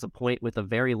salvages a point with a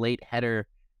very late header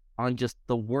on just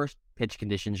the worst pitch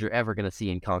conditions you're ever going to see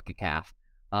in CONCACAF.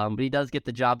 But he does get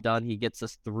the job done. He gets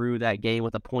us through that game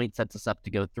with a point, sets us up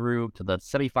to go through to the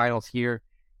semifinals here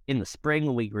in the spring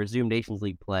when we resume Nations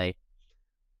League play.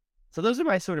 So those are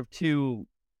my sort of two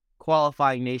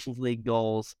qualifying Nations League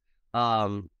goals.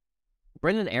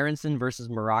 Brendan Aronson versus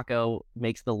Morocco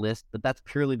makes the list, but that's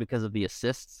purely because of the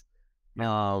assists.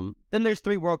 Then there's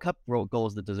 3 World Cup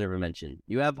goals that deserve a mention.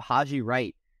 You have Haji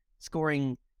Wright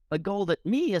scoring a goal that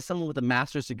me, as someone with a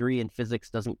master's degree in physics,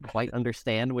 doesn't quite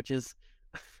understand, which is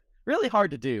really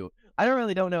hard to do. I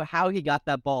don't know how he got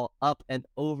that ball up and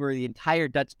over the entire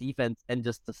Dutch defense and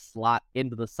just to slot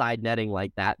into the side netting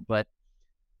like that, but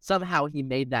somehow he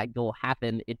made that goal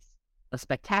happen. It's a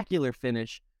spectacular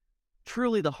finish.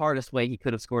 Truly the hardest way he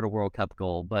could have scored a World Cup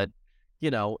goal, but, you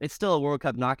know, it's still a World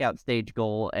Cup knockout stage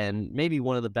goal and maybe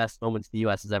one of the best moments the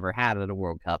U.S. has ever had at a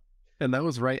World Cup. And that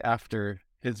was right after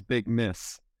his big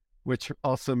miss, which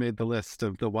also made the list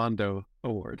of the Wando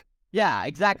Award. Yeah,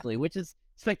 exactly, which is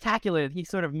spectacular. He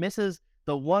sort of misses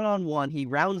the one-on-one. He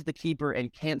rounds the keeper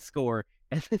and can't score,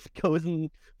 and then goes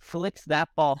and flicks that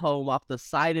ball home off the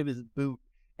side of his boot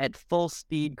at full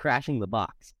speed, crashing the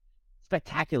box.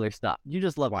 Spectacular stuff. You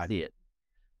just love to see it.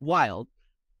 Wild.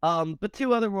 But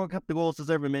 2 other World Cup goals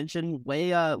deserve a mention.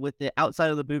 Weah with the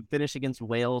outside of the boot finish against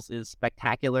Wales is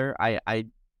spectacular. I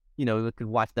could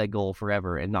watch that goal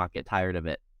forever and not get tired of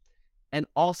it. And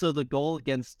also the goal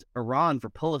against Iran for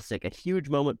Pulisic, a huge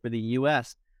moment for the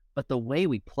U.S., but the way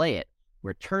we play it,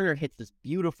 where Turner hits this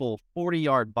beautiful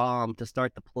 40-yard bomb to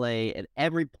start the play, and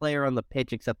every player on the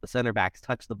pitch except the center backs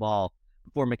touch the ball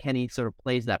before McKennie sort of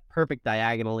plays that perfect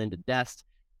diagonal into Dest.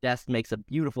 Dest makes a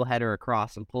beautiful header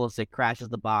across, and Pulisic crashes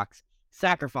the box,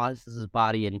 sacrifices his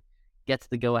body, and gets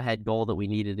the go-ahead goal that we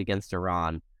needed against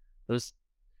Iran.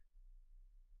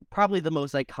 probably the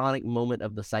most iconic moment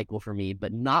of the cycle for me,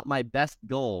 but not my best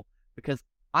goal, because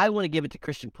I want to give it to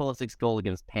Christian Pulisic's goal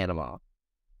against Panama,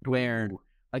 where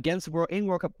against World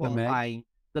Cup qualifying,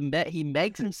 he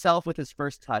megs himself with his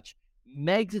first touch,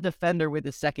 megs a defender with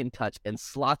his second touch, and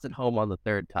slots it home on the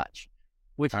third touch,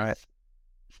 which is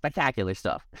spectacular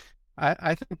stuff.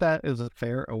 I think that is a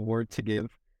fair award to give.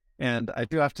 And I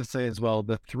do have to say as well,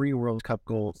 the 3 World Cup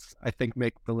goals, I think,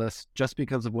 make the list just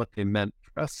because of what they meant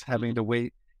for us, having to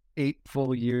wait 8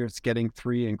 full years, getting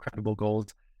 3 incredible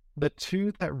goals. The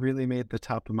 2 that really made the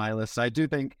top of my list, I do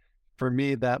think, for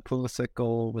me, that Pulisic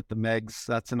goal with the Megs,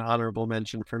 that's an honorable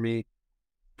mention for me.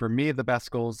 For me, the best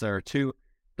goals, there are 2.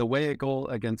 The Weah goal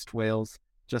against Wales,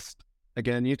 just,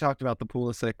 again, you talked about the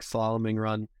Pulisic slaloming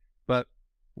run, but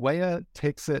Weah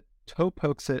takes it, toe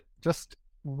pokes it, just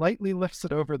lightly lifts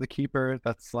it over the keeper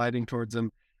that's sliding towards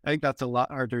him. I think that's a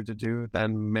lot harder to do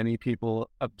than many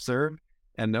people observe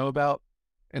and know about.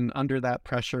 And under that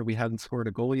pressure, we hadn't scored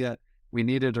a goal yet. We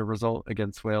needed a result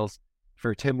against Wales.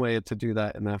 For Tim Weah to do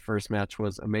that in that first match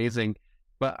was amazing.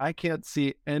 But I can't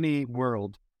see any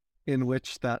world in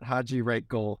which that Haji Wright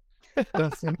goal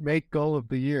doesn't make goal of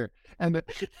the year. And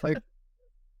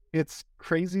it's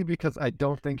crazy because I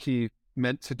don't think he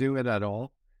meant to do it at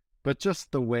all. But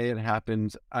just the way it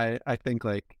happened, I think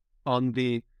I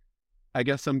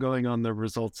guess I'm going on the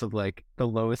results of the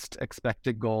lowest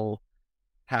expected goal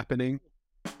happening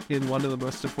in one of the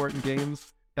most important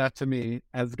games. That to me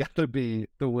has got to be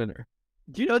the winner.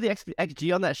 Do you know the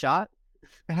XG on that shot?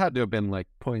 It had to have been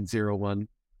 0.01.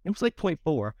 It was 0.4.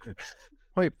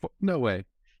 0.4. No way.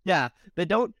 Yeah, the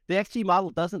XG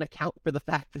model doesn't account for the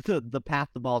fact that the path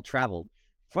the ball traveled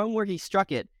from where he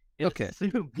struck it. Okay.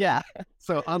 Assumed, yeah.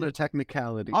 So on a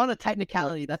technicality. I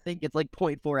think it's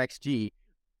 0.4 XG,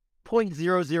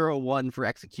 0.001 for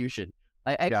execution.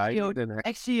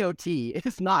 XGOT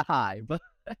is not high, but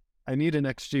I need an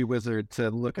XG wizard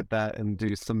to look at that and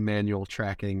do some manual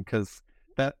tracking, because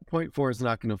that 0.4 is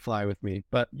not going to fly with me.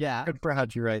 But yeah, good for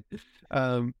Haji Wright.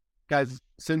 Guys,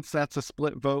 since that's a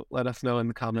split vote, let us know in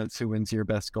the comments who wins your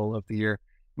best goal of the year.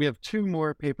 We have 2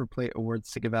 more paper plate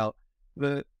awards to give out.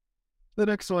 The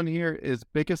next one here is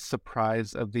biggest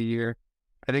surprise of the year.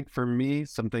 I think for me,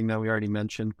 something that we already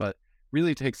mentioned, but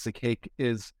really takes the cake,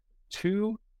 is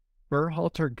 2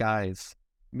 Berhalter guys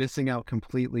missing out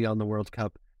completely on the World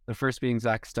Cup. The first being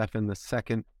Zach Steffen, the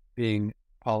second being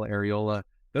Paul Arriola.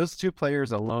 Those 2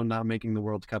 players alone not making the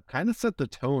World Cup kind of set the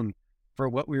tone for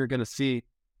what we were going to see.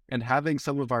 And having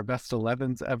some of our best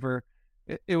 11s ever,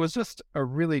 it was just a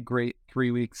really great 3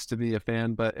 weeks to be a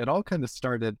fan, but it all kind of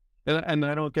started. And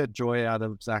I don't get joy out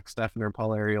of Zach Steffen or Paul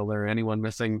Arriola or anyone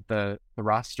missing the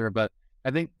roster, but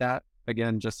I think that,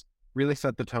 again, just really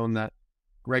set the tone that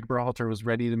Greg Berhalter was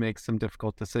ready to make some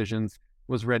difficult decisions,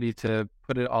 was ready to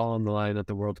put it all on the line at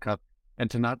the World Cup, and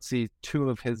to not see 2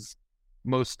 of his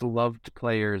most beloved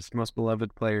players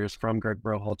from Greg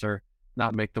Berhalter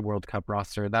not make the World Cup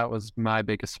roster. That was my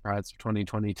biggest surprise of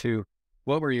 2022.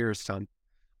 What were yours, Ton?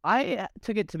 I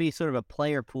took it to be sort of a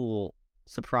player pool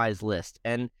surprise list,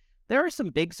 and there are some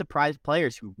big surprise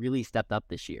players who really stepped up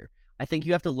this year. I think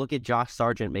you have to look at Josh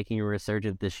Sargent making a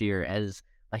resurgence this year as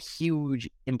a huge,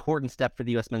 important step for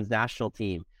the U.S. men's national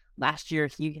team. Last year,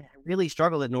 he really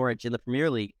struggled at Norwich in the Premier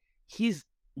League. He's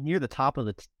near the top of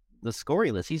the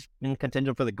scoring list. He's been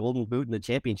contention for the Golden Boot in the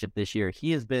championship this year.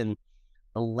 He has been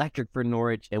electric for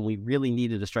Norwich, and we really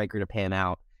needed a striker to pan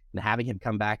out. And having him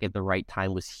come back at the right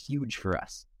time was huge for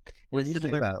us.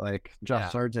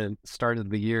 Josh Sargent started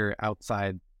the year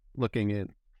outside looking in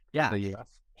the U.S.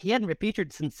 He hadn't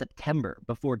featured since September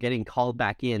before getting called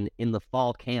back in the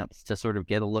fall camps to sort of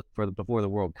get a look before the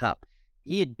World Cup.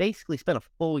 He had basically spent a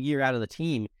full year out of the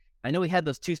team. I know he had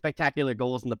those 2 spectacular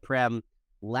goals in the Prem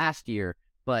last year,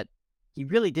 but he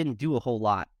really didn't do a whole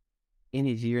lot in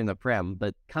his year in the Prem.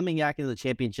 But coming back into the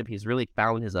championship, he's really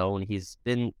found his own. He's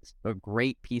been a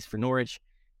great piece for Norwich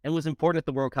and was important at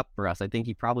the World Cup for us. I think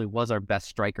he probably was our best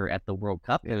striker at the World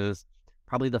Cup. It is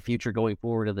probably the future going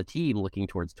forward of the team looking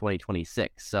towards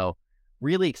 2026. So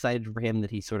really excited for him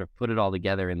that he sort of put it all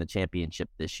together in the championship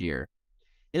this year.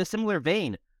 In a similar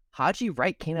vein, Haji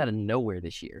Wright came out of nowhere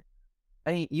this year.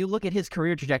 I mean, you look at his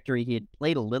career trajectory, he had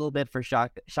played a little bit for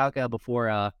Schalke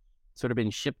before sort of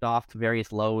been shipped off to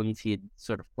various loans. He had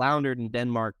sort of floundered in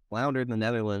Denmark, floundered in the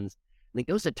Netherlands, and he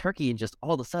goes to Turkey and just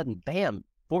all of a sudden, bam,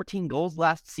 14 goals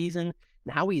last season.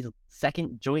 Now he's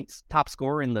second joint top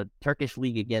scorer in the Turkish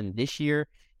league again this year.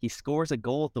 He scores a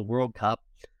goal at the World Cup.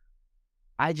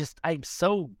 I'm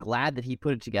so glad that he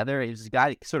put it together. He was a guy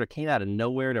that sort of came out of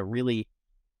nowhere to really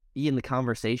be in the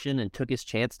conversation and took his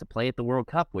chance to play at the World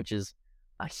Cup, which is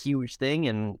a huge thing.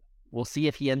 And we'll see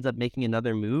if he ends up making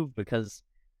another move, because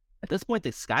at this point,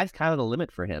 the sky's kind of the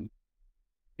limit for him.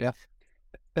 Yeah.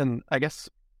 And I guess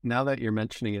now that you're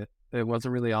mentioning it, it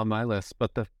wasn't really on my list,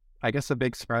 but I guess a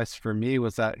big surprise for me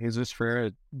was that Jesus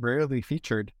Ferreira rarely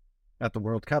featured at the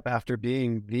World Cup after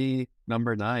being the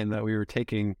number 9 that we were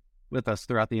taking with us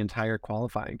throughout the entire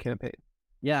qualifying campaign.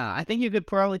 Yeah, I think you could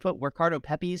probably put Ricardo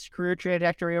Pepi's career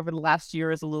trajectory over the last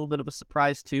year as a little bit of a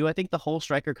surprise too. I think the whole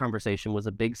striker conversation was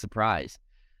a big surprise.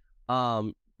 There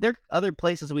are other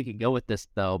places we could go with this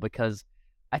though, because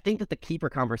I think that the keeper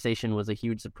conversation was a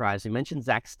huge surprise. We mentioned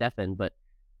Zach Steffen, but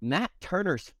Matt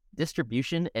Turner's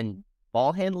distribution and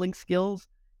ball handling skills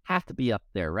have to be up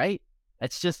there, right?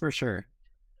 It's just For sure.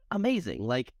 amazing.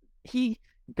 Like, he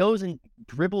goes and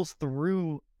dribbles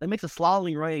through and makes a slalom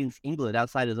against England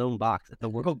outside his own box at the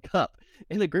World Cup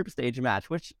in the group stage match,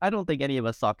 which I don't think any of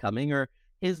us saw coming, or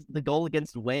the goal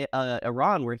against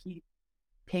Iran where he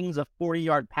pings a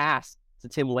 40-yard pass to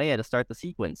Tim Weah to start the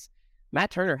sequence.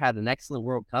 Matt Turner had an excellent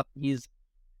World Cup. He's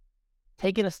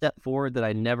taken a step forward that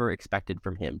I never expected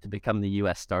from him to become the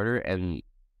U.S. starter, and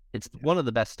it's one of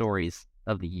the best stories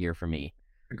of the year for me.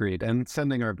 Agreed. And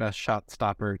sending our best shot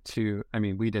stopper to, I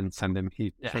mean, we didn't send him,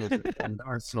 he chose it, and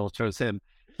Arsenal chose him.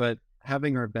 But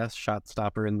having our best shot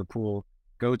stopper in the pool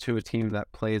go to a team that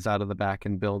plays out of the back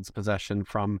and builds possession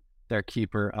from their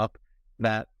keeper up,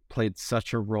 that played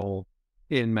such a role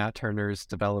in Matt Turner's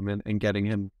development and getting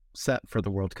him set for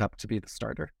the World Cup to be the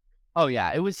starter. Oh,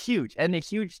 yeah, it was huge. And a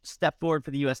huge step forward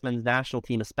for the U.S. men's national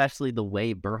team, especially the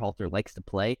way Berhalter likes to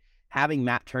play. Having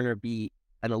Matt Turner be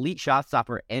an elite shot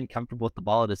stopper and comfortable with the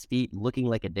ball at his feet, looking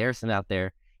like a Ederson out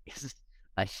there, is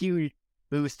a huge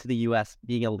boost to the U.S.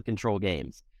 being able to control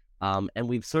games. And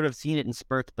we've sort of seen it in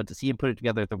spurts, but to see him put it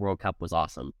together at the World Cup was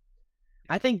awesome.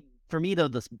 I think, for me, though,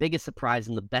 the biggest surprise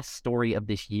and the best story of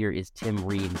this year is Tim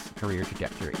Ream's career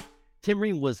trajectory. Tim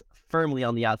Ream was firmly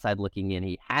on the outside looking in.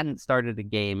 He hadn't started a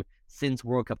game since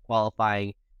World Cup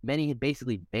qualifying. Many had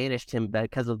basically banished him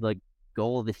because of the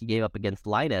goal that he gave up against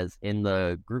Lainez in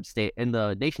the in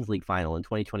the Nations League final in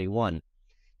 2021.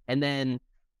 And then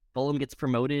Fulham gets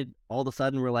promoted. All of a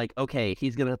sudden, we're like, okay,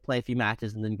 he's going to play a few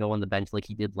matches and then go on the bench like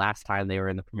he did last time they were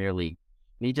in the Premier League.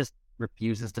 And he just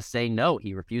refuses to say no.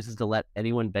 He refuses to let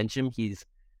anyone bench him. He's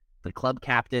the club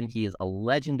captain. He is a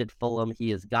legend at Fulham. He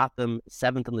has got them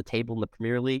 7th on the table in the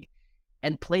Premier League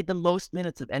and played the most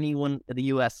minutes of anyone in the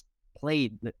U.S.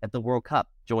 played at the World Cup,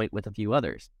 joint with a few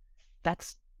others.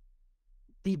 That's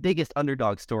the biggest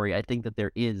underdog story I think that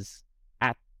there is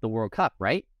at the World Cup,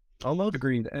 right? Almost.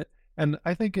 Agreed. And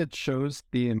I think it shows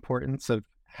the importance of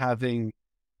having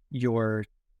your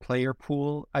player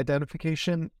pool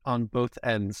identification on both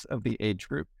ends of the age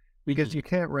group, because you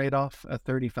can't write off a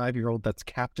 35-year-old that's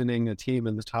captaining a team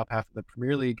in the top half of the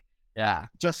Premier League. Yeah.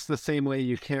 Just the same way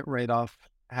you can't write off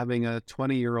having a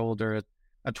 20-year-old or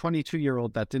a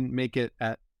 22-year-old that didn't make it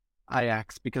at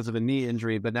Ajax because of a knee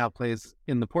injury, but now plays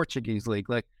in the Portuguese league.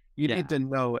 Like, you need to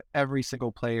know every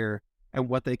single player and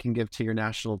what they can give to your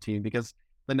national team, because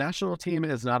the national team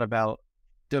is not about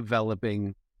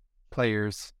developing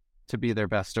players to be their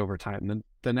best over time.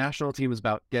 The national team is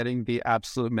about getting the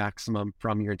absolute maximum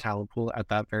from your talent pool at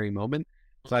that very moment.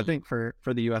 So I think for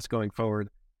the U.S. going forward,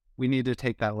 we need to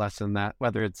take that lesson, that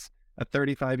whether it's a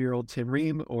 35-year-old Tim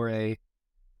Ream or a,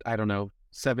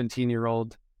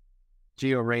 17-year-old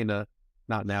Gio Reyna,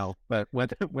 not now, but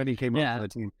when he came up on the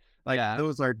team,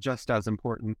 those are just as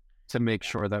important to make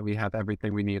sure that we have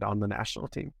everything we need on the national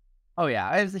team. Oh,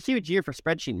 yeah. It was a huge year for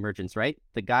spreadsheet merchants, right?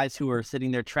 The guys who are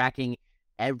sitting there tracking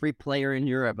every player in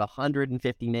Europe,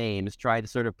 150 names, try to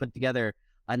sort of put together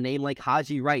a name like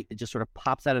Haji Wright that just sort of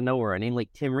pops out of nowhere, a name like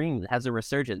Tim Ream that has a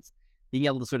resurgence, being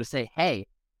able to sort of say, hey,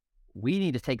 we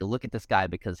need to take a look at this guy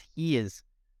because he is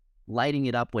lighting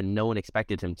it up when no one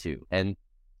expected him to. And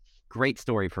great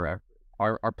story for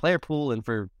our player pool and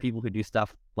for people who do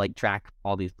stuff like track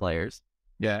all these players.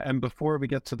 Yeah, and before we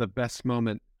get to the best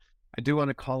moment, I do want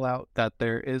to call out that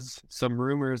there is some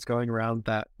rumors going around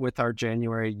that with our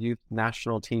January youth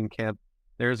national team camp,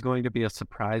 there's going to be a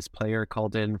surprise player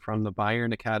called in from the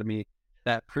Bayern Academy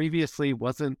that previously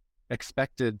wasn't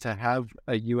expected to have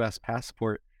a U.S.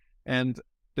 passport. And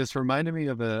this reminded me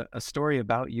of a story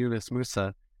about Yunus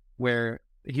Musa, where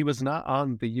he was not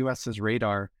on the U.S.'s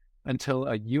radar until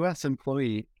a U.S.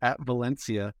 employee at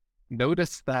Valencia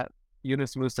noticed that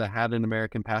Yunus Musa had an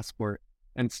American passport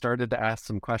and started to ask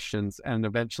some questions and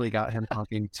eventually got him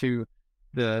talking to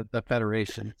the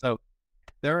federation. So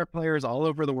there are players all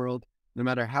over the world, no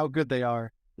matter how good they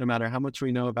are, no matter how much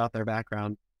we know about their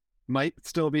background, might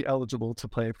still be eligible to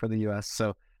play for the U.S.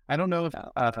 So I don't know if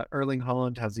Erling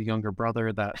Haaland has a younger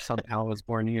brother that somehow was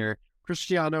born here,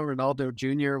 Cristiano Ronaldo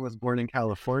Jr. was born in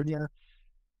California.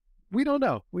 We don't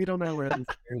know. We don't know where these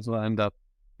players will end up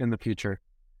in the future.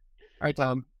 All right,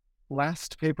 Tom.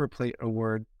 Last Paper Plate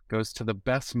award goes to the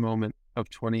best moment of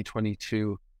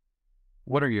 2022.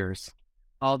 What are yours?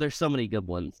 Oh, there's so many good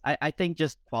ones. I think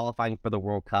just qualifying for the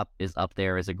World Cup is up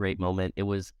there as a great moment. It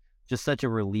was just such a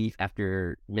relief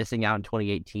after missing out in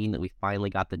 2018 that we finally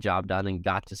got the job done and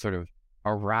got to sort of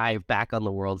arrive back on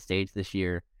the world stage this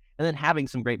year. And then having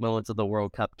some great moments of the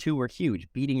World Cup too were huge.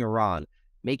 Beating Iran,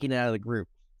 making it out of the group,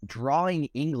 drawing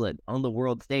England on the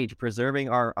world stage, preserving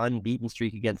our unbeaten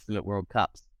streak against them at World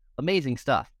Cups. Amazing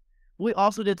stuff. We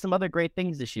also did some other great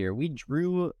things this year. We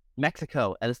drew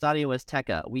Mexico at Estadio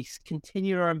Azteca. We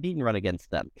continued our unbeaten run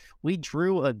against them. We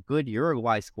drew a good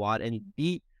Uruguay squad and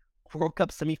beat World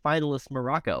Cup semifinalist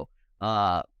Morocco.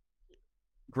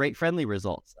 Great friendly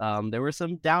results. There were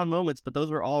some down moments, but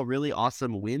those were all really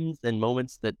awesome wins and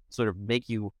moments that sort of make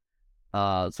you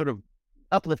sort of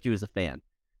uplift you as a fan.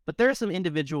 But there are some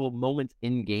individual moments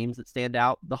in games that stand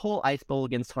out. The whole Ice Bowl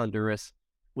against Honduras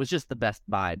was just the best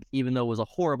vibe, even though it was a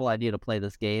horrible idea to play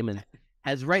this game and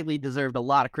has rightly deserved a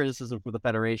lot of criticism for the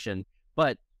Federation.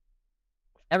 But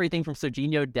everything from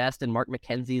Serginho Dest and Mark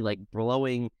McKenzie like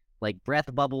blowing like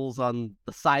breath bubbles on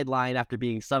the sideline after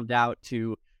being subbed out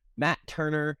to Matt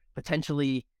Turner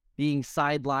potentially being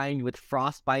sidelined with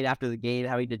frostbite after the game,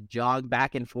 having to jog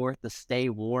back and forth to stay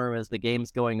warm as the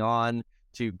game's going on,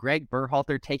 to Greg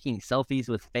Berhalter taking selfies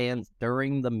with fans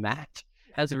during the match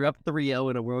as we're up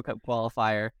 3-0 in a World Cup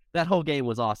qualifier. That whole game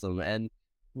was awesome, and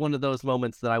one of those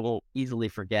moments that I won't easily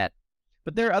forget.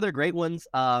 But there are other great ones.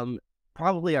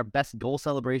 Probably our best goal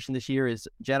celebration this year is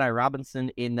Jedi Robinson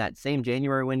in that same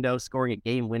January window, scoring a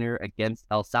game winner against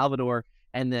El Salvador,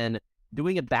 and then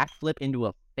doing a backflip into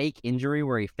a fake injury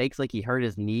where he fakes like he hurt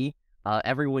his knee.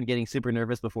 Everyone getting super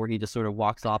nervous before he just sort of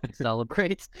walks off and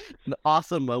celebrates. An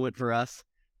awesome moment for us.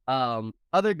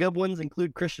 Other good ones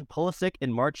include Christian Pulisic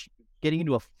in March getting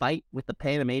into a fight with the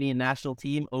Panamanian national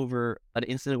team over an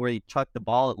incident where he chucked the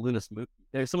ball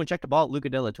at someone checked the ball at Luca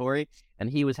De La Torre, and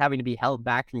he was having to be held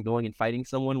back from going and fighting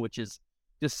someone, which is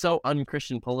just so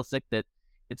un-Christian Pulisic that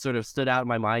it sort of stood out in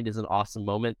my mind as an awesome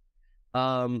moment.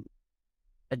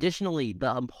 Additionally,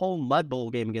 the whole Mud Bowl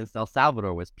game against El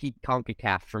Salvador was peak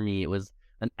CONCACAF for me. It was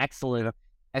an excellent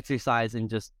exercise in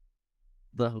just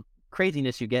the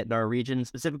craziness you get in our region,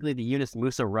 specifically the Yunus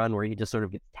Musa run where he just sort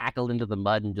of gets tackled into the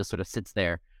mud and just sort of sits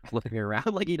there looking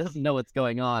around like he doesn't know what's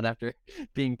going on after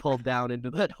being pulled down into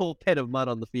that whole pit of mud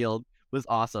on the field. Was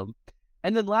awesome.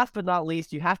 And then last but not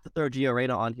least, you have to throw Gio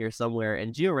Reyna on here somewhere,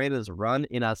 and Gio Reyna's run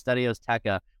in Estadio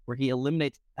Azteca where he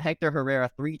eliminates Hector Herrera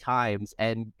 3 times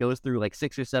and goes through like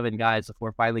 6 or 7 guys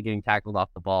before finally getting tackled off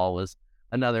the ball was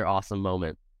another awesome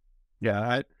moment.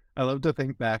 Yeah, I love to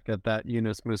think back at that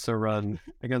Yunus Musa run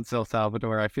against El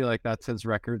Salvador. I feel like that's his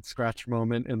record scratch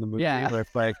moment in the movie. Yeah. Where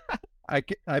it's like,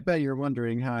 I bet you're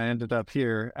wondering how I ended up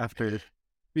here after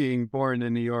being born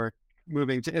in New York,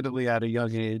 moving to Italy at a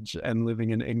young age, and living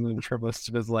in England for most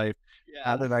of his life. Yeah.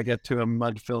 How did I get to a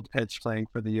mud-filled pitch playing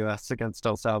for the U.S. against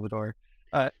El Salvador?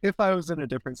 If I was in a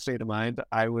different state of mind,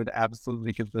 I would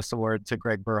absolutely give this award to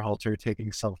Greg Berhalter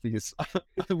taking selfies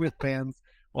with fans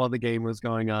while the game was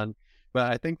going on. But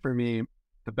I think for me,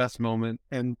 the best moment,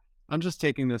 and I'm just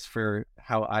taking this for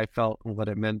how I felt and what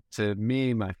it meant to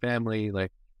me, my family,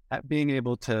 like being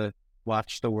able to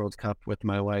watch the World Cup with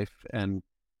my wife and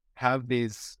have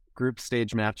these group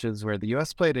stage matches where the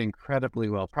U.S. played incredibly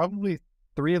well. Probably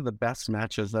 3 of the best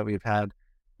matches that we've had.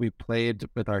 We played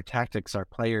with our tactics, our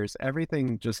players.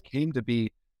 Everything just came to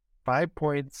be 5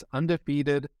 points,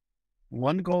 undefeated,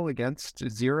 1 goal against,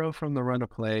 0 from the run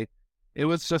of play. It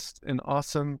was just an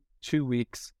awesome 2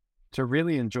 weeks to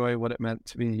really enjoy what it meant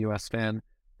to be a U.S. fan.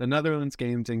 The Netherlands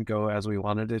game didn't go as we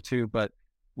wanted it to, but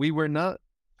we were not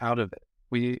out of it.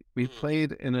 We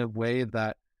played in a way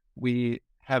that we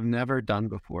have never done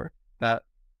before. That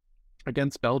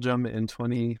against Belgium in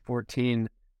 2014,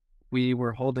 we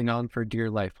were holding on for dear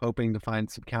life, hoping to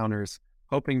find some counters,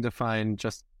 hoping to find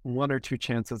just 1 or 2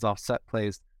 chances off set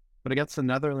plays. But against the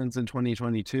Netherlands in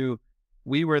 2022,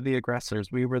 we were the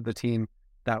aggressors. We were the team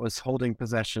that was holding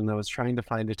possession, that was trying to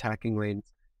find attacking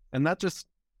lanes. And that just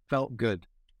felt good.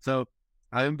 So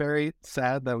I am very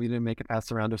sad that we didn't make it past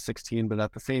the round of 16, but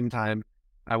at the same time,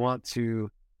 I want to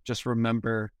just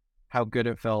remember how good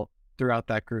it felt throughout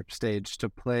that group stage to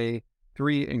play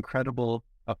 3 incredible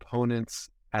opponents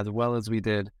as well as we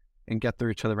did and get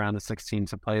through to the round of 16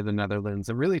 to play the Netherlands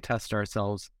and really test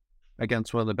ourselves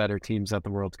against one of the better teams at the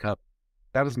World Cup.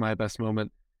 That was my best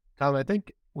moment. Tom, I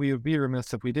think we would be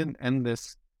remiss if we didn't end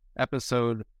this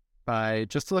episode by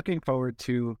just looking forward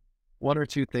to one or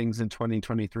two things in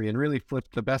 2023 and really flip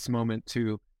the best moment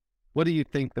to what do you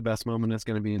think the best moment is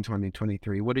going to be in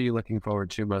 2023? What are you looking forward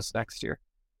to most next year?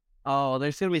 Oh,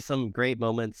 there's going to be some great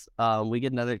moments. We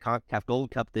get another CONCACAF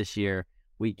Gold Cup this year.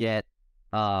 We get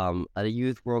a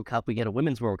Youth World Cup. We get a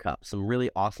Women's World Cup. Some really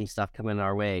awesome stuff coming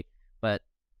our way. But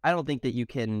I don't think that you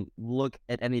can look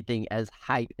at anything as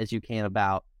hype as you can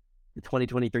about the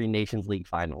 2023 Nations League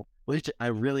final, which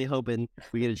I'm really hoping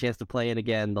we get a chance to play in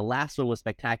again. The last one was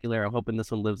spectacular. I'm hoping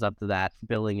this one lives up to that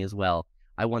billing as well.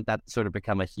 I want that to sort of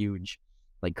become a huge,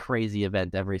 like, crazy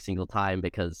event every single time,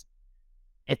 because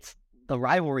it's the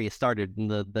rivalry has started, and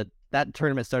that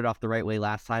tournament started off the right way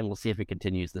last time. We'll see if it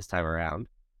continues this time around.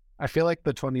 I feel like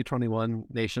the 2021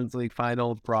 Nations League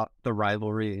final brought the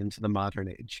rivalry into the modern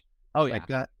age. Oh yeah, like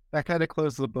that kind of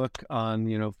closed the book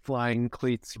on, flying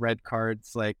cleats, red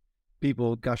cards, like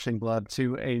people gushing blood,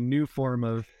 to a new form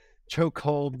of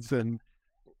chokeholds and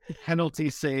penalty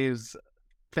saves,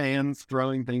 fans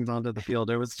throwing things onto the field.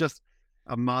 It was just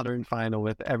a modern final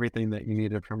with everything that you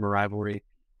needed from a rivalry.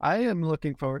 I am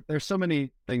looking forward. There's so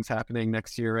many things happening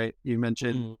next year, right? You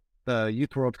mentioned the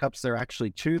Youth World Cups. There are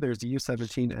actually two. There's a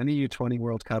U17 and a U20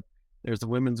 World Cup. There's a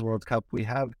Women's World Cup. We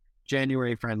have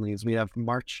January friendlies. We have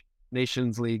March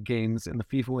Nations League games in the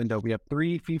FIFA window. We have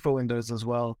 3 FIFA windows as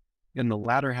well in the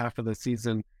latter half of the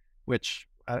season, which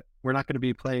we're not going to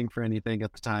be playing for anything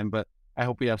at the time, but I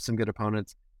hope we have some good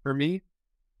opponents. For me,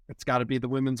 it's got to be the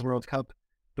Women's World Cup.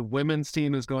 The women's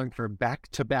team is going for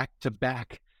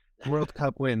back-to-back-to-back World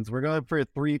Cup wins. We're going for a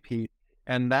 3-peat,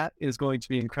 and that is going to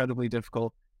be incredibly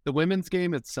difficult. The women's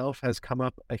game itself has come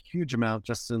up a huge amount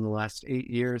just in the last 8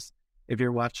 years. If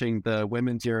you're watching the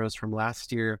women's Euros from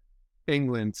last year,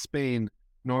 England, Spain,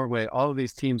 Norway, all of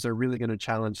these teams are really going to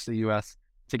challenge the U.S.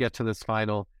 to get to this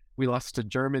final. We lost to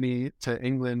Germany, to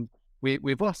England.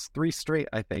 We've lost 3 straight,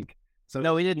 I think. So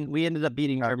no, we didn't. We ended up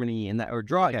beating Germany in that, or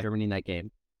drawing Germany in that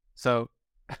game. So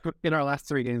in our last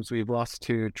 3 games, we've lost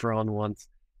 2, drawn once.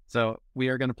 So we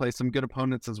are going to play some good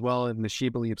opponents as well in the She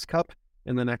Believes Cup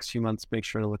in the next few months. Make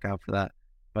sure to look out for that.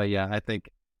 But yeah, I think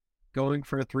going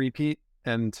for a 3-peat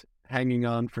and hanging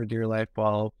on for dear life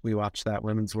while we watch that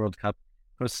Women's World Cup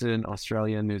hosted in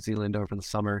Australia and New Zealand over the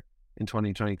summer in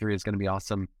 2023 is going to be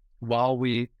awesome. While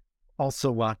we also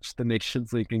watch the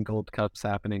Nations League and Gold Cups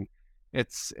happening,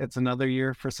 it's another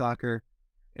year for soccer.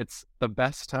 It's the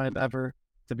best time ever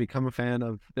to become a fan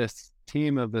of this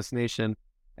team, of this nation,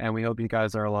 and we hope you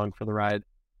guys are along for the ride.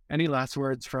 Any last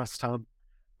words for us, Tom?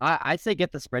 I say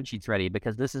get the spreadsheets ready,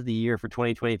 because this is the year for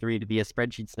 2023 to be a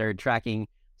spreadsheets nerd, tracking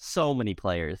so many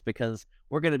players, because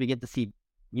we're going to get to see,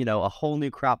 a whole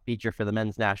new crop feature for the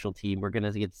men's national team. We're going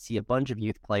to get to see a bunch of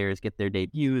youth players get their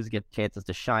debuts, get chances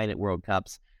to shine at World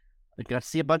Cups. We're going to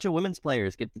see a bunch of women's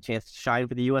players get the chance to shine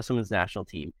for the U.S. women's national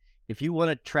team. If you want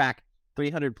to track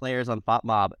 300 players on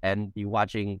FotMob and be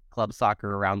watching club soccer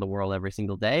around the world every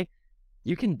single day,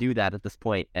 you can do that at this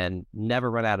point and never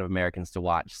run out of Americans to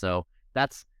watch. So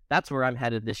that's where I'm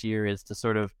headed this year, is to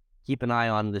sort of keep an eye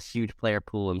on this huge player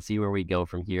pool and see where we go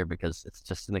from here, because it's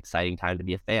just an exciting time to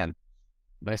be a fan.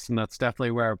 Nice, and that's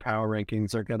definitely where our power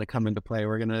rankings are going to come into play.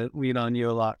 We're going to lean on you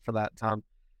a lot for that, Tom.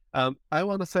 I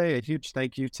want to say a huge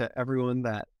thank you to everyone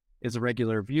that is a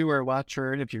regular viewer,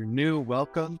 watcher, and if you're new,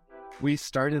 welcome. We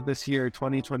started this year,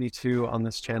 2022, on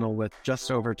this channel with just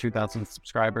over 2,000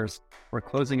 subscribers. We're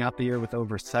closing out the year with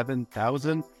over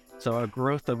 7,000, so a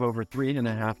growth of over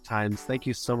 3.5 times. Thank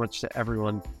you so much to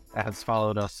everyone that has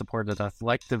followed us, supported us,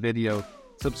 liked the video,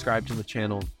 subscribed to the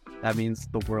channel. That means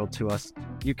the world to us.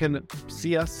 You can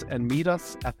see us and meet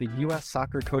us at the U.S.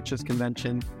 Soccer Coaches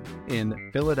Convention in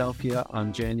Philadelphia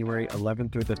on January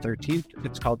 11th through the 13th.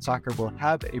 It's called Soccer. We'll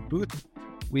have a booth.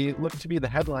 We look to be the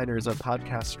headliners of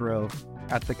Podcast Row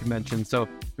at the convention, so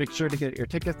make sure to get your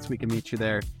tickets. We can meet you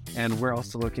there. And we're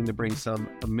also looking to bring some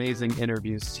amazing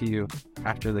interviews to you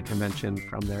after the convention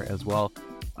from there as well.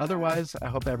 Otherwise, I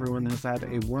hope everyone has had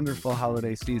a wonderful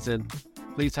holiday season.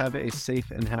 Please have a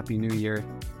safe and happy new year,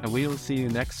 and we will see you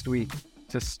next week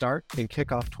to start and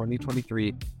kick off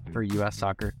 2023 for U.S.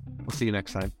 Soccer. We'll see you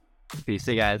next time. Peace,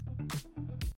 guys.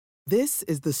 This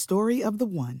is the story of the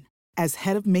one. As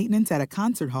head of maintenance at a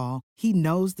concert hall, he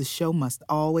knows the show must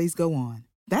always go on.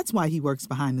 That's why he works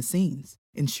behind the scenes,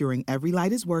 ensuring every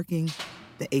light is working,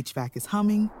 the HVAC is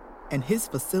humming, and his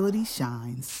facility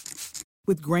shines.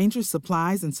 With Grainger's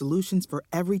supplies and solutions for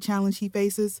every challenge he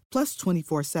faces, plus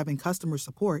 24/7 customer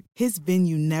support, his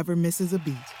venue never misses a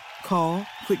beat. Call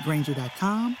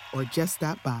quickgrainger.com or just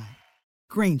stop by.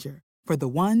 Grainger, for the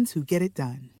ones who get it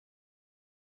done.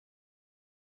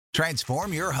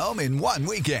 Transform your home in one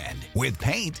weekend with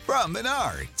paint from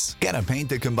Menards. Get a paint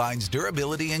that combines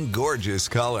durability and gorgeous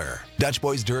color. Dutch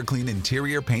Boy's DuraClean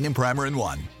Interior Paint and Primer in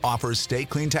One offers Stay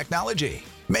Clean technology,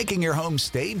 making your home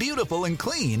stay beautiful and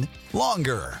clean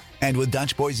longer. And with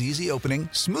Dutch Boy's easy opening,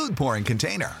 smooth pouring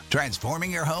container,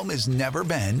 transforming your home has never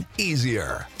been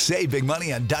easier. Save big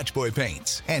money on Dutch Boy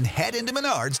paints and head into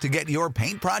Menards to get your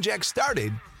paint project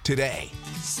started today.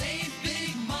 Save big